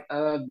of like,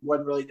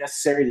 wasn't really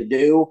necessary to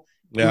do.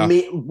 Yeah.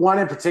 One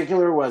in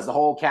particular was the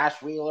whole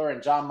Cash Wheeler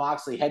and John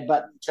Moxley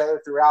headbutting each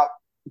other throughout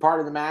part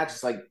of the match.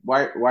 It's like,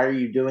 why are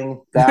you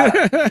doing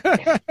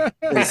that?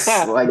 It's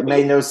like, it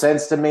made no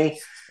sense to me.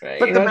 Right.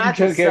 But the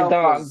match itself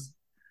was,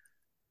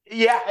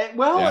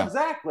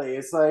 exactly.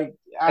 It's like,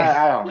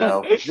 I don't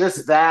know,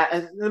 just that,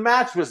 and the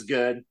match was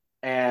good,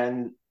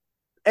 and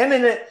in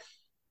it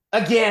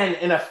again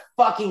in a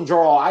fucking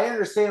draw. I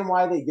understand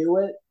why they do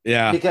it,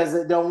 because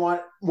they don't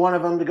want one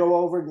of them to go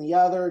over than the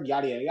other,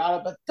 yada yada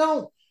yada. But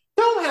don't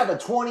have a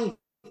 20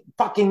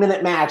 fucking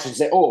minute match and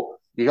say, oh,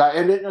 you got to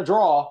end it in a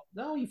draw.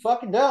 No, you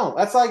fucking don't.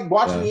 That's like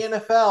watching the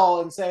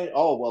NFL and saying,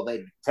 oh, well,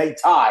 they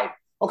tied.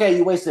 Okay,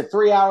 you wasted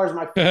 3 hours of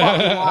my fucking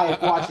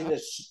life watching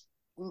this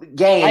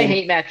game. I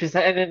hate matches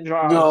that end in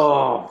draws.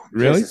 No,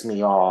 really? Pisses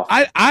me off.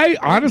 I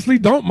honestly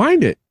don't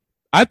mind it.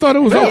 I thought it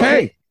was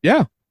okay.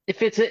 Yeah.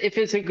 If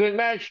it's a good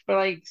match, but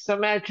like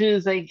some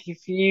matches, like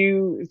if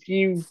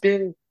you've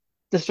been,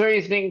 the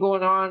story's been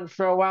going on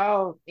for a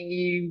while and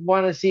you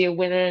want to see a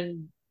winner,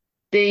 and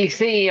they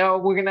say, oh,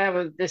 we're gonna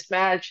have this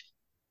match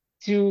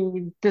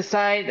to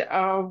decide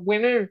a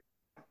winner.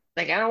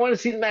 Like, I don't want to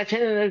see the match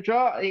end in a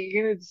draw.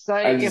 You're gonna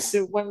decide, you have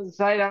to want to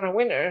decide on a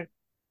winner.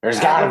 There's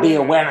got to be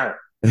a winner.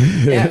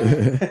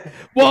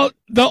 Well,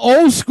 the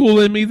old school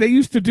in me, they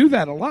used to do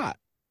that a lot,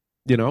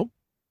 you know.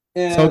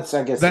 Yeah, so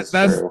I guess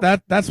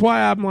that's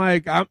why I'm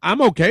like,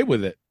 I'm okay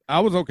with it. I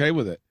was okay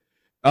with it.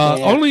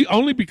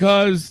 Only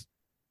because,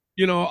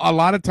 you know, a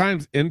lot of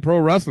times in pro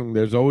wrestling,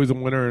 there's always a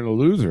winner and a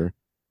loser.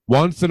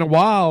 Once in a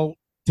while,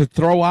 to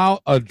throw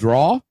out a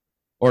draw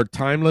or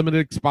time limit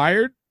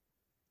expired,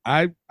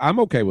 I'm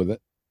okay with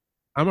it.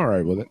 I'm all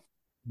right with it.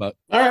 But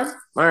all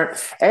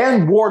right.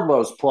 And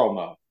Wardlow's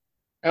promo.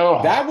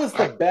 Oh, that was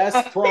the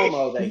best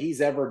promo that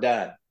he's ever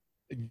done.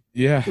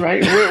 Yeah.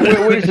 Right.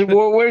 Where's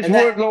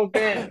Wardlow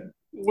been?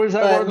 Where's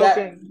that Wardlow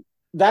been?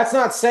 That's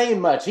not saying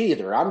much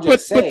either. I'm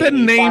just saying. But the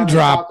name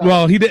drop.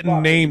 Well, he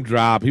didn't name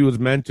drop. He was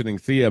mentioning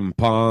CM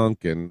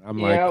Punk, and I'm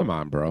like, come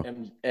on, bro.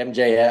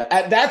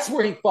 MJF. That's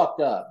where he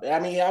fucked up. I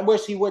mean, I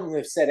wish he wouldn't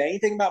have said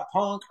anything about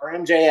Punk or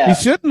MJF. He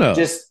shouldn't have.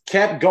 Just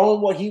kept going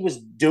what he was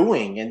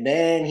doing, and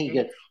then he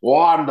get,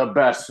 well, I'm the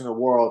best in the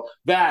world.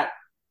 That.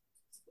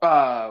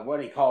 What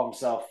do you call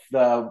himself?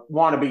 The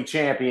wannabe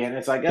champion.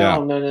 It's like,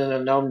 oh,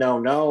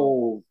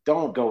 no,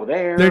 don't go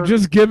there. They're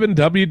just giving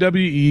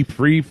WWE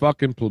free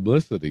fucking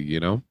publicity, you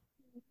know?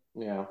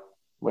 Yeah,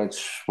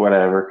 which,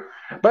 whatever.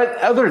 But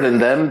other than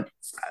them,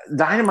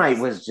 Dynamite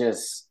was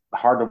just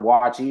hard to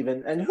watch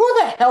even. And who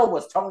the hell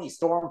was Tony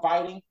Storm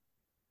fighting?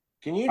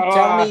 Can you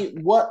tell me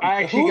what?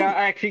 I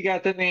actually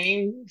got the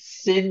name,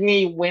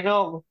 Sydney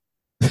Winnell.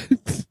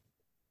 That's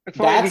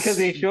because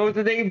they showed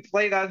the name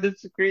played on the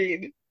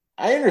screen.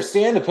 I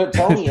understand to put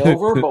Tony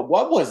over, but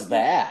what was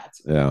that?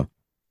 Yeah.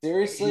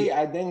 Seriously,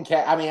 I didn't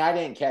catch. I mean, I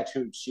didn't catch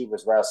who she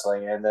was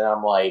wrestling, and then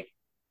I'm like,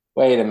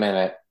 wait a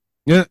minute.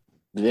 Yeah.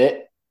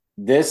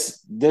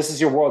 This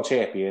is your world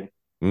champion.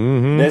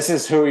 Mm-hmm. This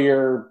is who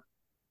you're.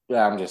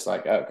 I'm just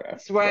like, okay.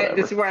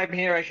 This is why I'm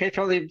here. I catch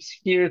all the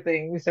obscure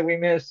things that we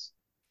miss.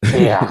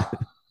 Yeah.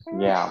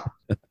 Yeah.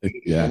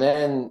 Yeah. And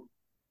then.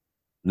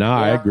 No,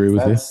 I agree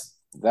with you.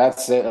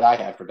 That's it that I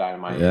had for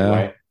Dynamite.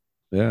 Anyway.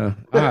 Yeah.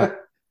 All right.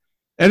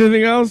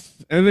 Anything else?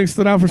 Anything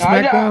stood out for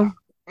SmackDown?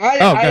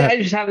 I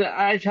just have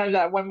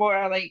that one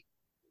more. Like,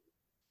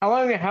 how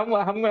much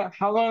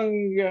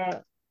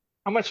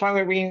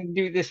longer are we gonna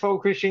do this whole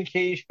Christian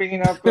Cage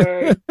bringing up?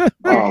 Oh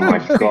my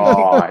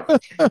god!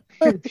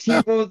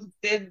 People's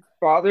dead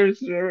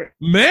fathers.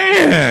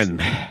 Man,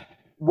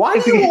 why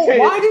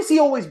does he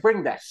always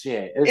bring that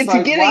shit? It's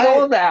like, getting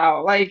old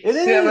now. Like, it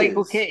is. Like,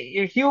 okay,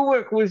 your heel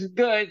work was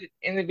good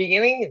in the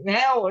beginning.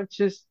 Now it's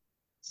just.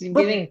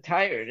 Getting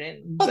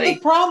tired, but the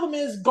problem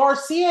is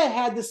Garcia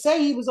had to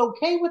say he was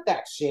okay with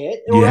that shit,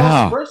 or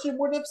else Christian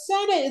wouldn't have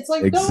said it. It's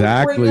like,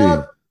 don't bring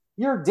up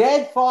your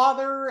dead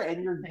father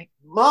and your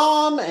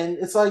mom, and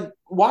it's like,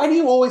 why do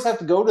you always have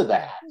to go to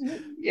that?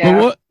 Yeah.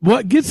 But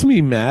what gets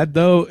me mad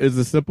though is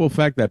the simple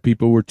fact that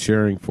people were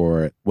cheering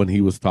for it when he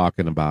was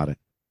talking about it.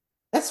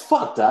 That's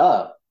fucked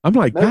up. I'm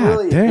like, that God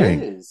really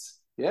dang. Is.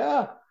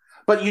 Yeah,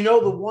 but you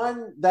know the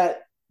one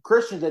that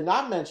Christian did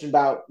not mention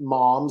about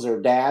moms or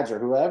dads or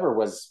whoever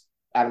was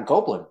Adam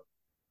Copeland.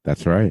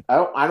 That's right.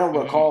 I don't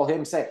recall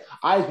him saying.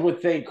 I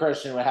would think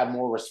Christian would have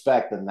more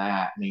respect than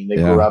that. I mean, they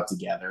grew up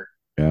together.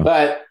 Yeah.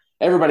 But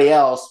everybody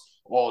else,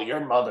 oh, your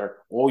mother,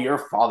 oh, your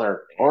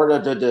father, or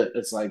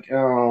it's like,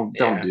 oh,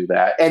 don't do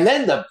that. And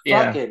then the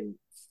fucking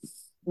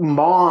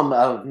mom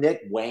of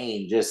Nick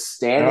Wayne just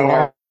standing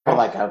there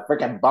like a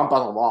freaking bump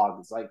on the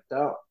log. It's like,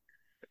 don't.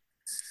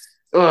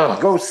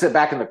 Go sit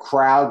back in the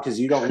crowd because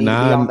you don't need to be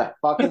on that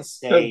fucking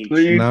stage.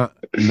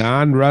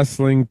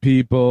 Non-wrestling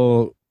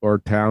people or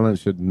talent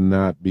should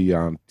not be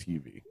on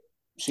TV.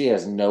 She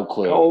has no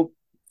clue. Nope.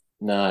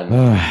 None.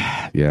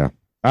 Yeah.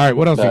 All right.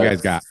 What else you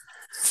guys got?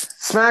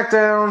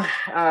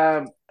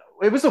 SmackDown,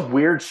 it was a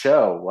weird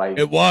show. Like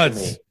it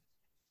was.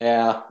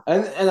 Yeah,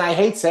 and I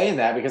hate saying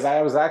that because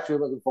I was actually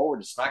looking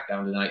forward to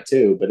SmackDown tonight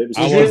too. But it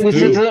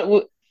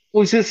was.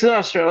 Was this in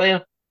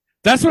Australia?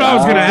 That's what I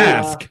was going to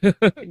ask.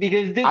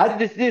 Because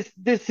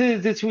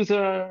this was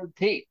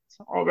taped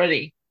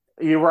already.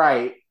 You're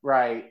right.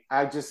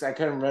 I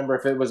couldn't remember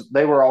if it was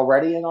they were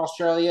already in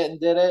Australia and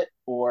did it,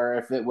 or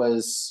if it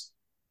was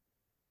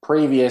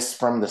previous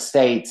from the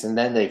States and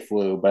then they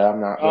flew. But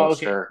I'm not real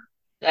sure.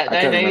 I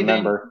couldn't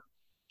remember.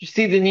 Did you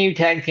see the new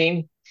tag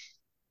team?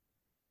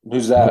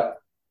 Who's that?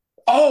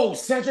 Oh,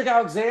 Cedric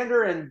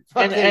Alexander and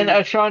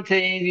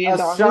Ashante.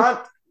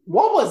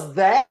 What was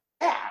that?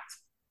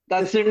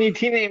 That's their new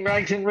team name,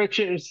 Rags and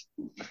Riches.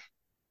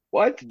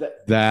 What?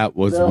 That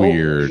was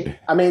weird.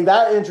 I mean,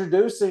 that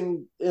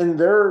introducing in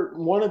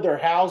one of their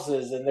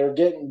houses and they're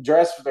getting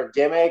dressed for their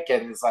gimmick,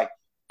 and it's like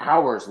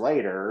hours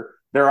later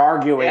they're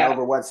arguing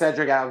over what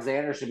Cedric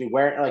Alexander should be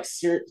wearing. Like,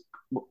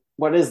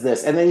 what is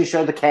this? And then you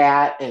show the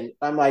cat, and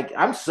I'm like,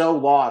 I'm so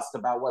lost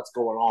about what's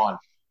going on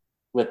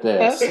with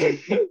this.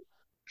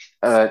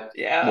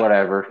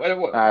 Whatever.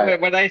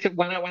 When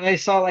I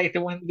saw like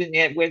the one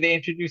where they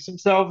introduced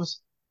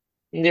themselves,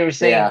 and they were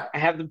saying, "I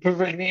have the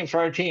perfect name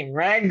for our team: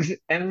 Rags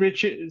and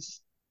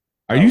Riches."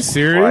 Are you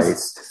serious?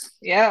 Christ.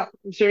 Yeah,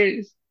 I'm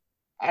serious.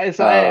 I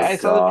saw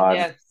the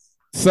vignette.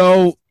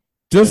 So,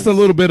 just a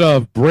little bit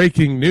of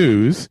breaking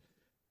news: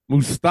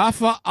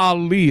 Mustafa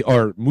Ali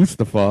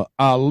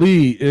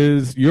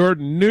is your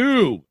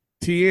new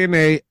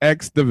TNA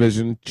X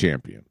Division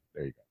champion.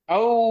 There you go.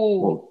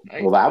 Oh,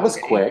 well, that was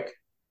quick.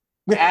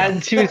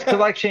 Add to his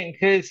collection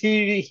because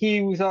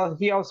he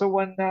also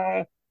won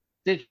the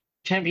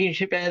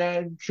championship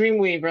at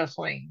Dreamwave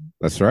Wrestling.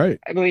 That's right.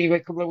 I believe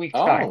a couple of weeks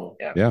back.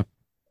 Yeah.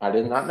 I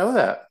did not know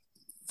that.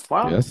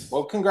 Wow. Yes.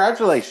 Well,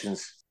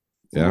 congratulations.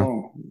 Yeah.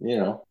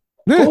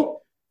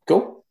 Cool.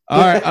 All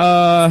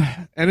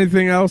right.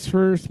 Anything else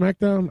for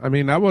SmackDown? I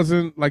mean, I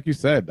wasn't, like you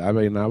said, I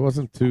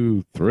wasn't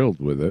too thrilled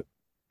with it.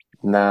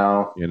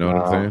 No. You know what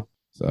I'm saying?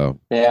 So.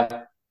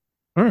 Yeah.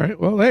 All right.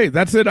 Well, hey,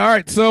 that's it. All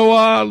right.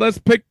 So let's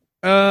pick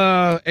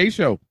a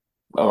show.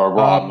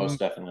 Raw, most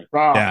definitely.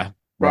 Raw. Yeah.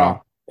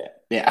 Raw.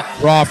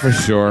 Yeah. Raw for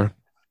sure.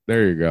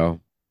 There you go.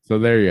 So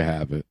there you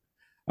have it.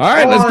 All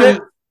right. Let's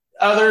get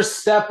others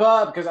step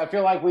up because I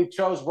feel like we've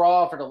chose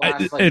Raw for the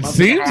last. It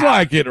seems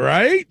like it,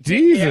 right?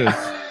 Jesus.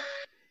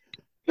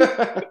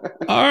 Yeah.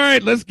 All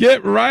right, let's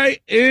get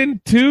right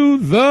into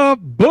the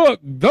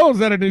book. Those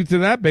that are new to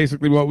that,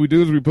 basically what we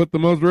do is we put the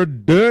most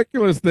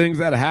ridiculous things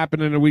that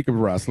happen in a week of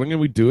wrestling, and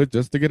we do it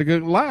just to get a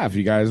good laugh.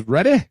 You guys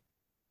ready?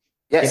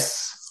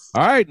 Yes.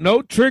 All right,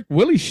 no trick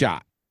Willie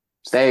shot.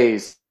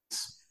 Stays.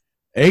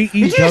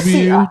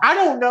 AEW. I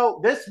don't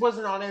know. This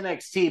wasn't on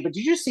NXT, but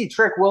did you see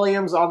Trick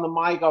Williams on the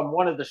mic on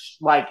one of the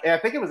I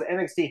think it was an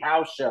NXT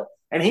house show,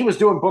 and he was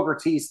doing Booker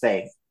T's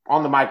thing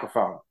on the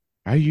microphone.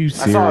 Are you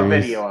serious? I saw a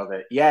video of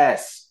it.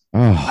 Yes.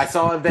 Oh, I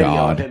saw a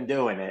video of him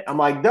doing it. I'm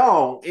like,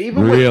 don't.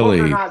 Even with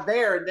Booker not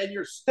there, and then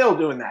you're still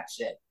doing that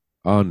shit.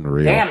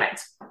 Unreal. Damn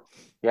it.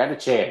 You had a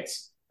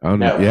chance.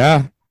 No.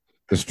 Yeah,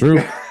 it's true.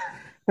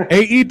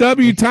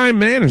 AEW time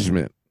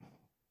management.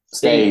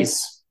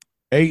 Stays.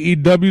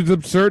 AEW's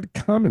absurd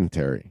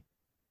commentary.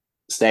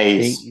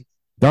 Stays.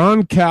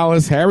 Don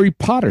Callis, Harry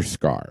Potter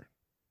scar.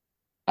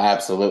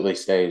 Absolutely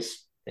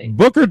stays.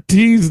 Booker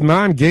T's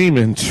non-game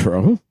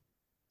intro.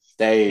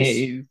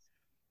 Stays.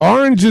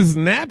 Orange's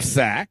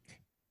knapsack.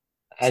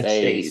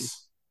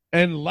 Stays.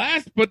 And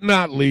last but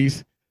not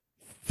least,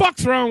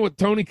 fuck's wrong with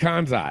Tony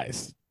Khan's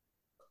eyes.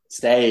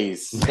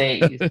 Stays.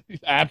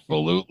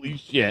 Absolutely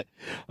shit.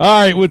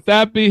 All right, with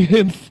that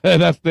being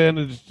said, that's the end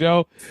of the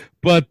show.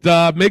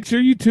 But make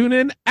sure you tune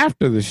in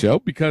after the show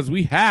because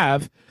we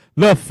have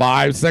the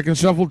 5-Second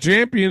Shuffle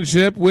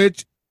Championship,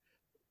 which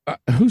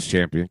who's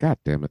champion? God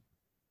damn it.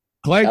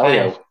 Clay?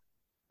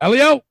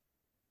 Elio?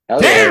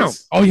 Damn!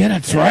 Oh, yeah,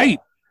 that's right.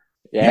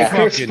 Yeah.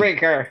 Chris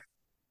Breaker.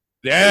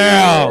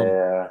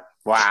 Yeah.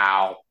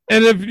 Wow.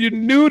 And if you're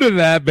new to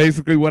that,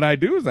 basically what I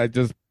do is I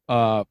just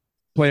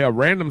play a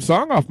random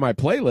song off my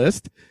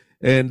playlist,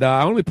 and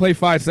I only play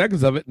 5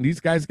 seconds of it, and these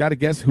guys got to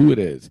guess who it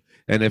is.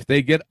 And if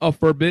they get a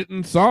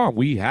forbidden song,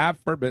 we have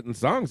forbidden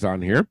songs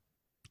on here,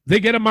 they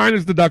get a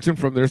minus deduction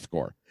from their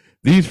score.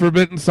 These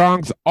forbidden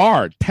songs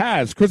are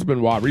Taz, Chris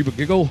Benoit, Reba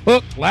Giggle,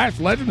 Hook, Lash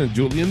Legend, and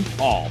Julian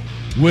Paul.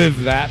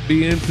 With that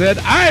being said,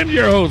 I am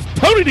your host,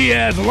 Tony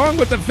Diaz, along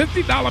with the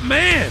 $50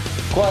 man,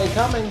 Clay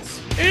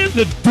Cummings, and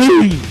the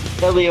Dean,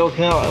 Elio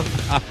Canelo.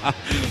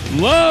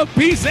 Love,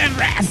 peace, and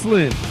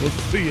wrestling. We'll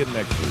see you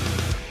next week.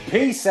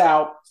 Peace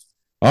out.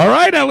 All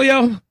right,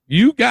 Elio,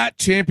 you got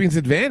champion's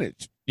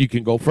advantage. You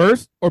can go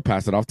first or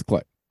pass it off to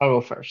Clay. I'll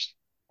go first.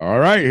 All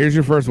right, here's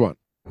your first one.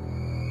 I am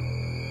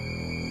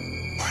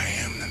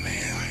the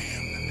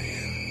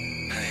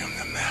man. I am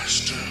the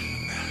master.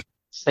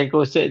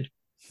 Psycho Sid.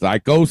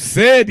 Psycho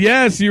Sid,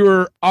 yes, you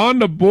were on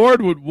the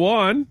board with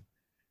one.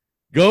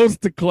 Goes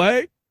to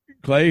Clay.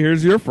 Clay,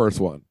 here's your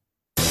first one.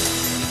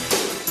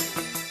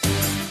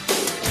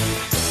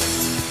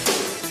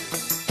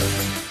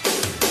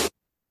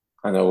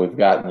 I know we've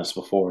gotten this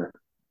before.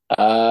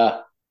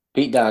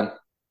 Pete Dunne.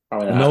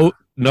 Probably not.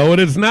 No, it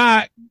is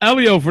not.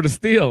 Elio for the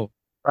steal.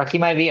 Rocky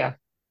Maivia.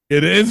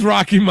 It is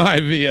Rocky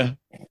Maivia.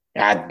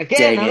 God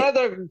Again, dang it.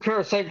 another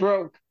curse I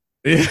broke.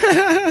 Yeah,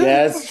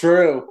 that's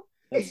true.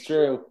 That's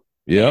true.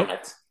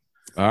 Yep.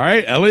 All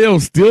right, Elio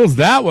steals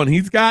that one.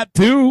 He's got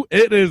 2.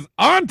 It is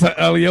on to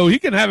Elio. He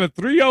can have a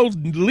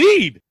 3-0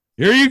 lead.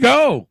 Here you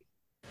go.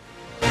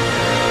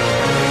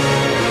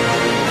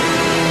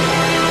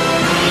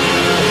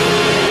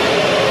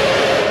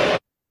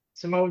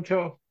 Samoa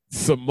Joe.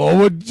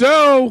 Samoa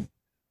Joe.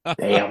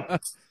 Damn.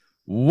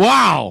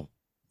 Wow.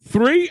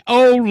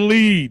 3-0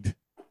 lead.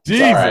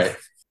 Jesus. All right.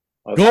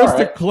 Goes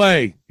to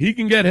Clay. He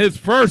can get his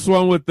first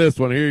one with this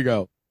one. Here you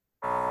go.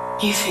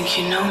 You think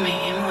you know me,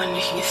 and when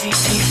you think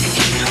you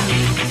know me.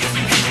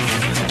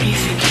 You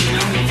think you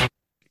know me.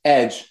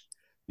 Edge.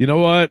 You know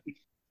what?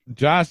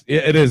 Josh,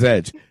 it is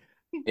Edge.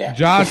 Yeah.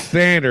 Josh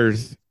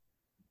Sanders,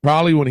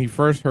 probably when he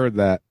first heard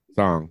that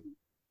song,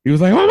 he was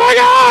like, oh my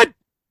God,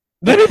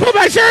 let me put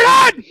my shirt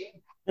on.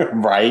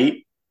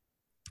 Right.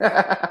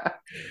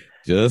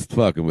 Just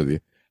fucking with you.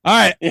 All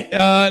right.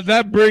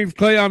 That brings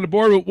Clay on the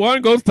board with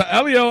 1. Goes to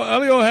Elio.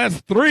 Elio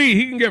has 3.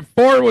 He can get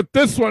 4 with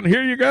this one.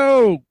 Here you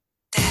go.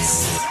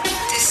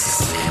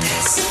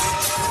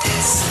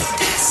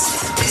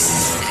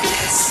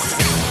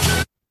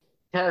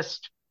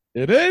 Test.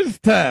 It is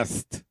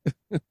Test.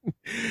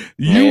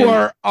 You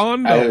are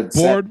on the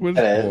board with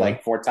 4.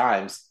 Like 4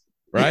 times.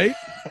 Right?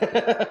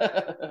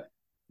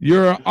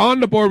 You're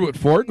on the board with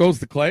 4. Goes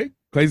to Clay.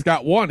 Clay's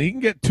got 1. He can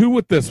get 2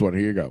 with this one.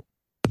 Here you go.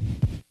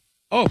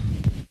 Oh.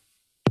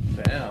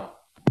 Yeah.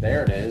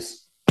 There it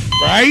is.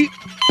 Right?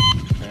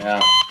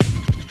 Yeah.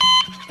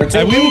 For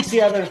 2 weeks,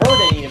 you haven't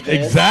heard any of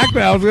this.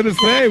 Exactly. I was going to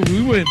say,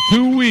 we went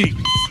 2 weeks.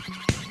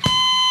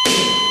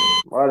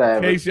 Whatever.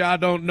 In case y'all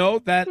don't know,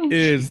 that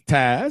is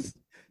Taz.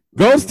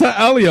 Goes to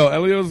Elio.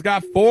 Elio's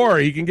got 4.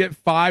 He can get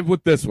 5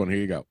 with this one. Here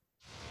you go.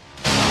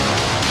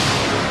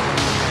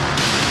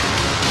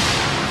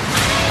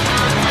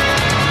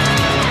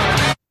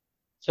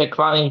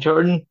 Shaquille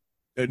Jordan.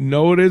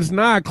 No, it is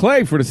not.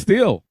 Clay for the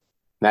steal.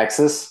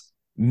 Nexus.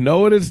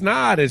 No, it is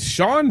not. It's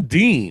Sean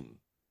Dean.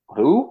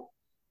 Who?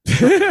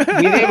 we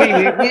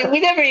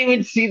never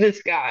even see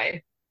this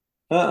guy.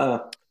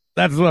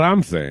 That's what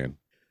I'm saying.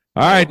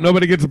 All right,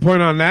 nobody gets a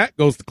point on that.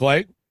 Goes to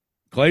Clay.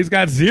 Clay's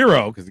got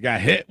 0 because he got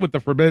hit with the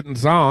forbidden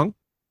song.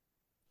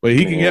 But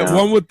he can get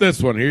 1 with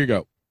this one. Here you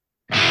go.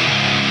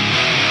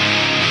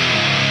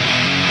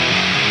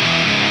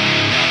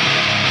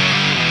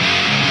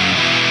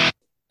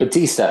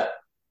 Batista.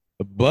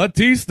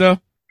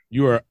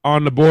 You are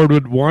on the board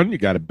with 1. You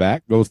got it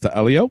back. Goes to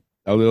Elio.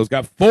 Elio's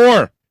got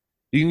 4.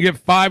 You can get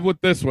 5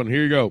 with this one.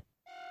 Here you go.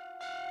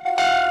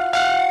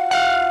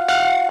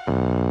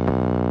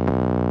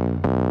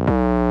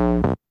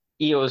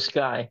 Io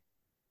Sky.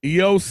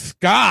 Io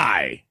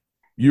Sky.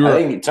 I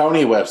think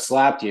Tony would have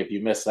slapped you if you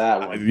missed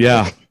that one.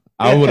 Yeah.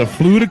 I would have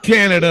flew to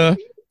Canada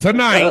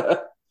tonight.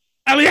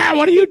 Elio,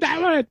 what are you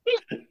doing?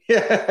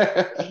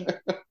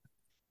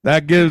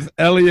 That gives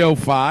Elio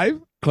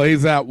 5.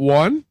 Clay's at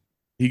 1.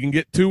 He can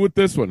get 2 with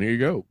this one. Here you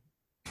go.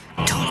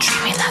 Don't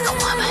treat me like a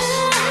woman.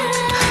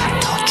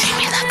 Don't treat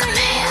me like a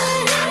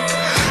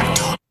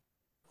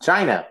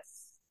man.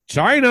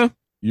 China.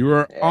 You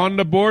are on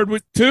the board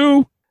with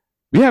 2.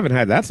 We haven't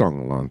had that song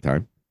in a long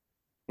time.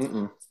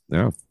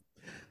 No.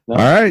 All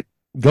right.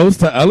 Goes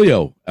to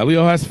Elio.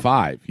 Elio has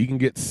 5. He can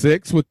get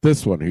 6 with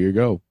this one. Here you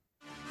go.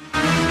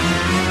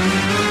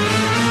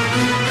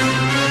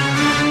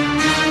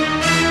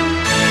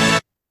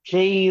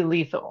 Jay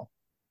Lethal.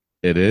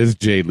 It is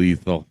Jay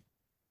Lethal.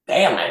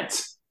 Damn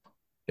it.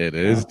 It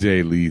is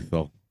Jay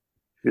Lethal.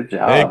 Good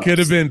job. It could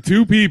have been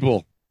 2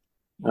 people.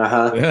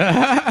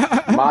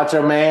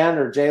 Macho Man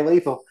or Jay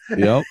Lethal.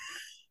 Yep.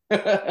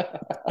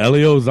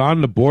 Elio's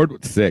on the board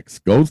with 6.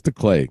 Goes to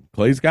Clay.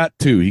 Clay's got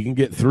 2. He can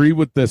get 3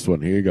 with this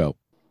one. Here you go.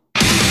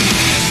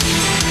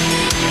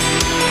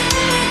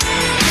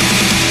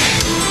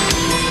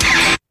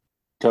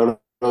 Toto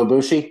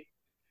Ibushi.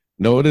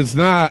 No, it is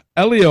not.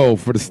 Elio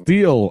for the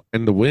steal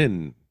and the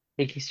win.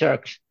 Nikki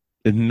Starks.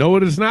 And no,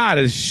 it is not.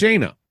 It's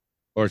Shayna.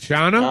 Or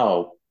Shana.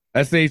 No.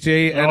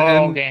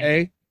 Shanna.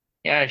 Okay.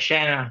 Yeah,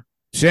 Shanna.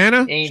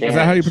 Shanna? Is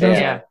that how you pronounce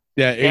it?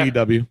 Yeah,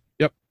 AEW.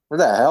 Yep. What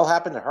the hell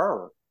happened to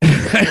her?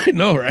 I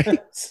know, right?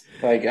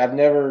 Like, I've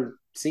never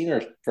seen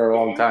her for a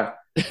long time.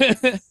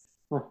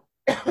 All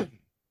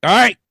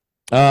right.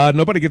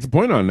 Nobody gets a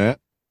point on that.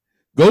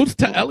 Goes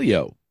to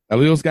Elio.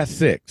 Elio's got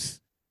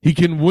 6. He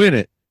can win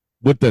it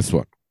with this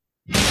one.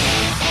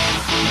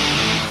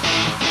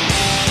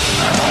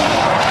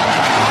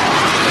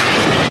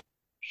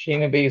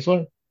 Shayna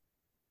Baszler.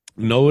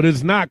 No, it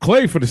is not.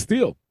 Clay for the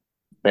steal.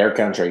 Bear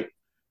Country.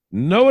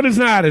 No, it is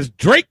not. It's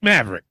Drake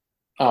Maverick.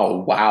 Oh,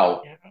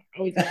 wow.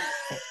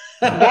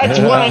 That's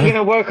what I'm going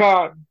to work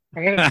on.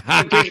 I'm going to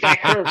break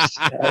that curse.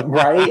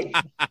 Right?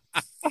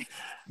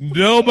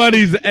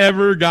 Nobody's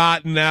ever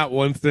gotten that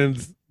one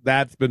since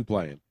that's been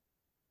playing.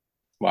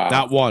 Wow.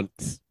 Not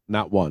once.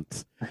 Not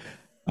once.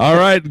 All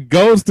right.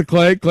 Goes to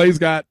Clay. Clay's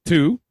got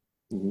 2.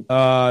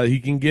 He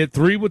can get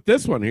 3 with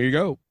this one. Here you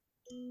go.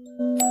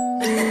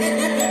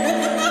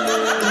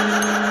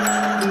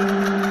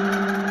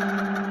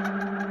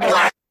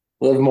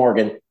 Liv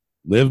Morgan.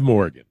 Liv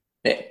Morgan.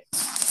 Hey.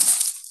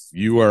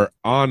 You are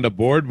on the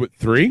board with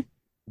 3.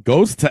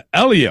 Goes to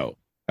Elio.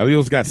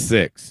 Elio's got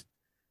 6.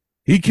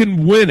 He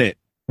can win it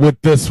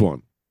with this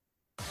one.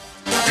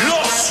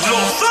 Los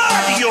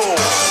Lotharios.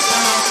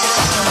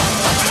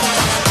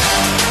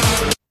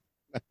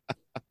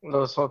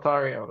 Los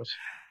Lotharios.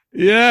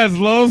 Yes,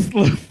 Los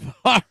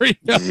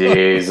Lotharios.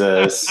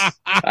 Jesus.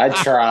 I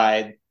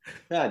tried.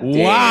 God damn.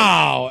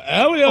 Wow.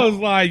 Elio's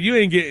like, you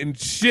ain't getting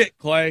shit,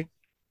 Clay.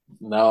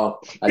 No.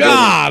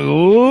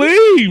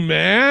 Golly,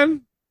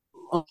 man.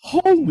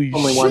 Holy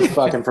Only shit. one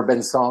fucking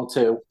forbidden song,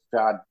 too.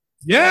 God.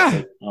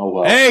 Yeah. Oh,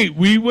 well. Hey,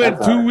 we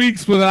went 2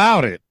 weeks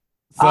without it.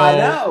 So I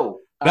know.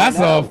 That's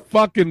a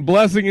fucking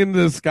blessing in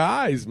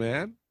disguise,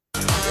 man.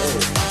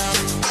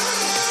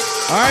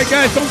 All right,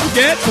 guys, don't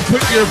forget to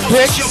put your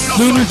picks as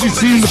soon as you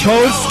see the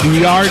post.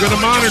 We are going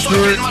to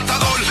monitor it.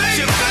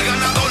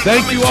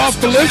 Thank you all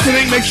for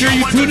listening. Make sure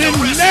you tune in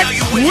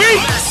next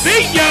week.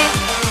 See ya.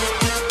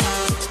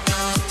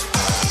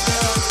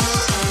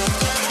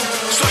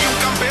 Soy un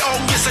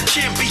campeón y ese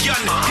champion.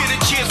 Get a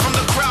chance from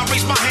the crowd,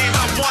 raise my hand,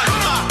 I won.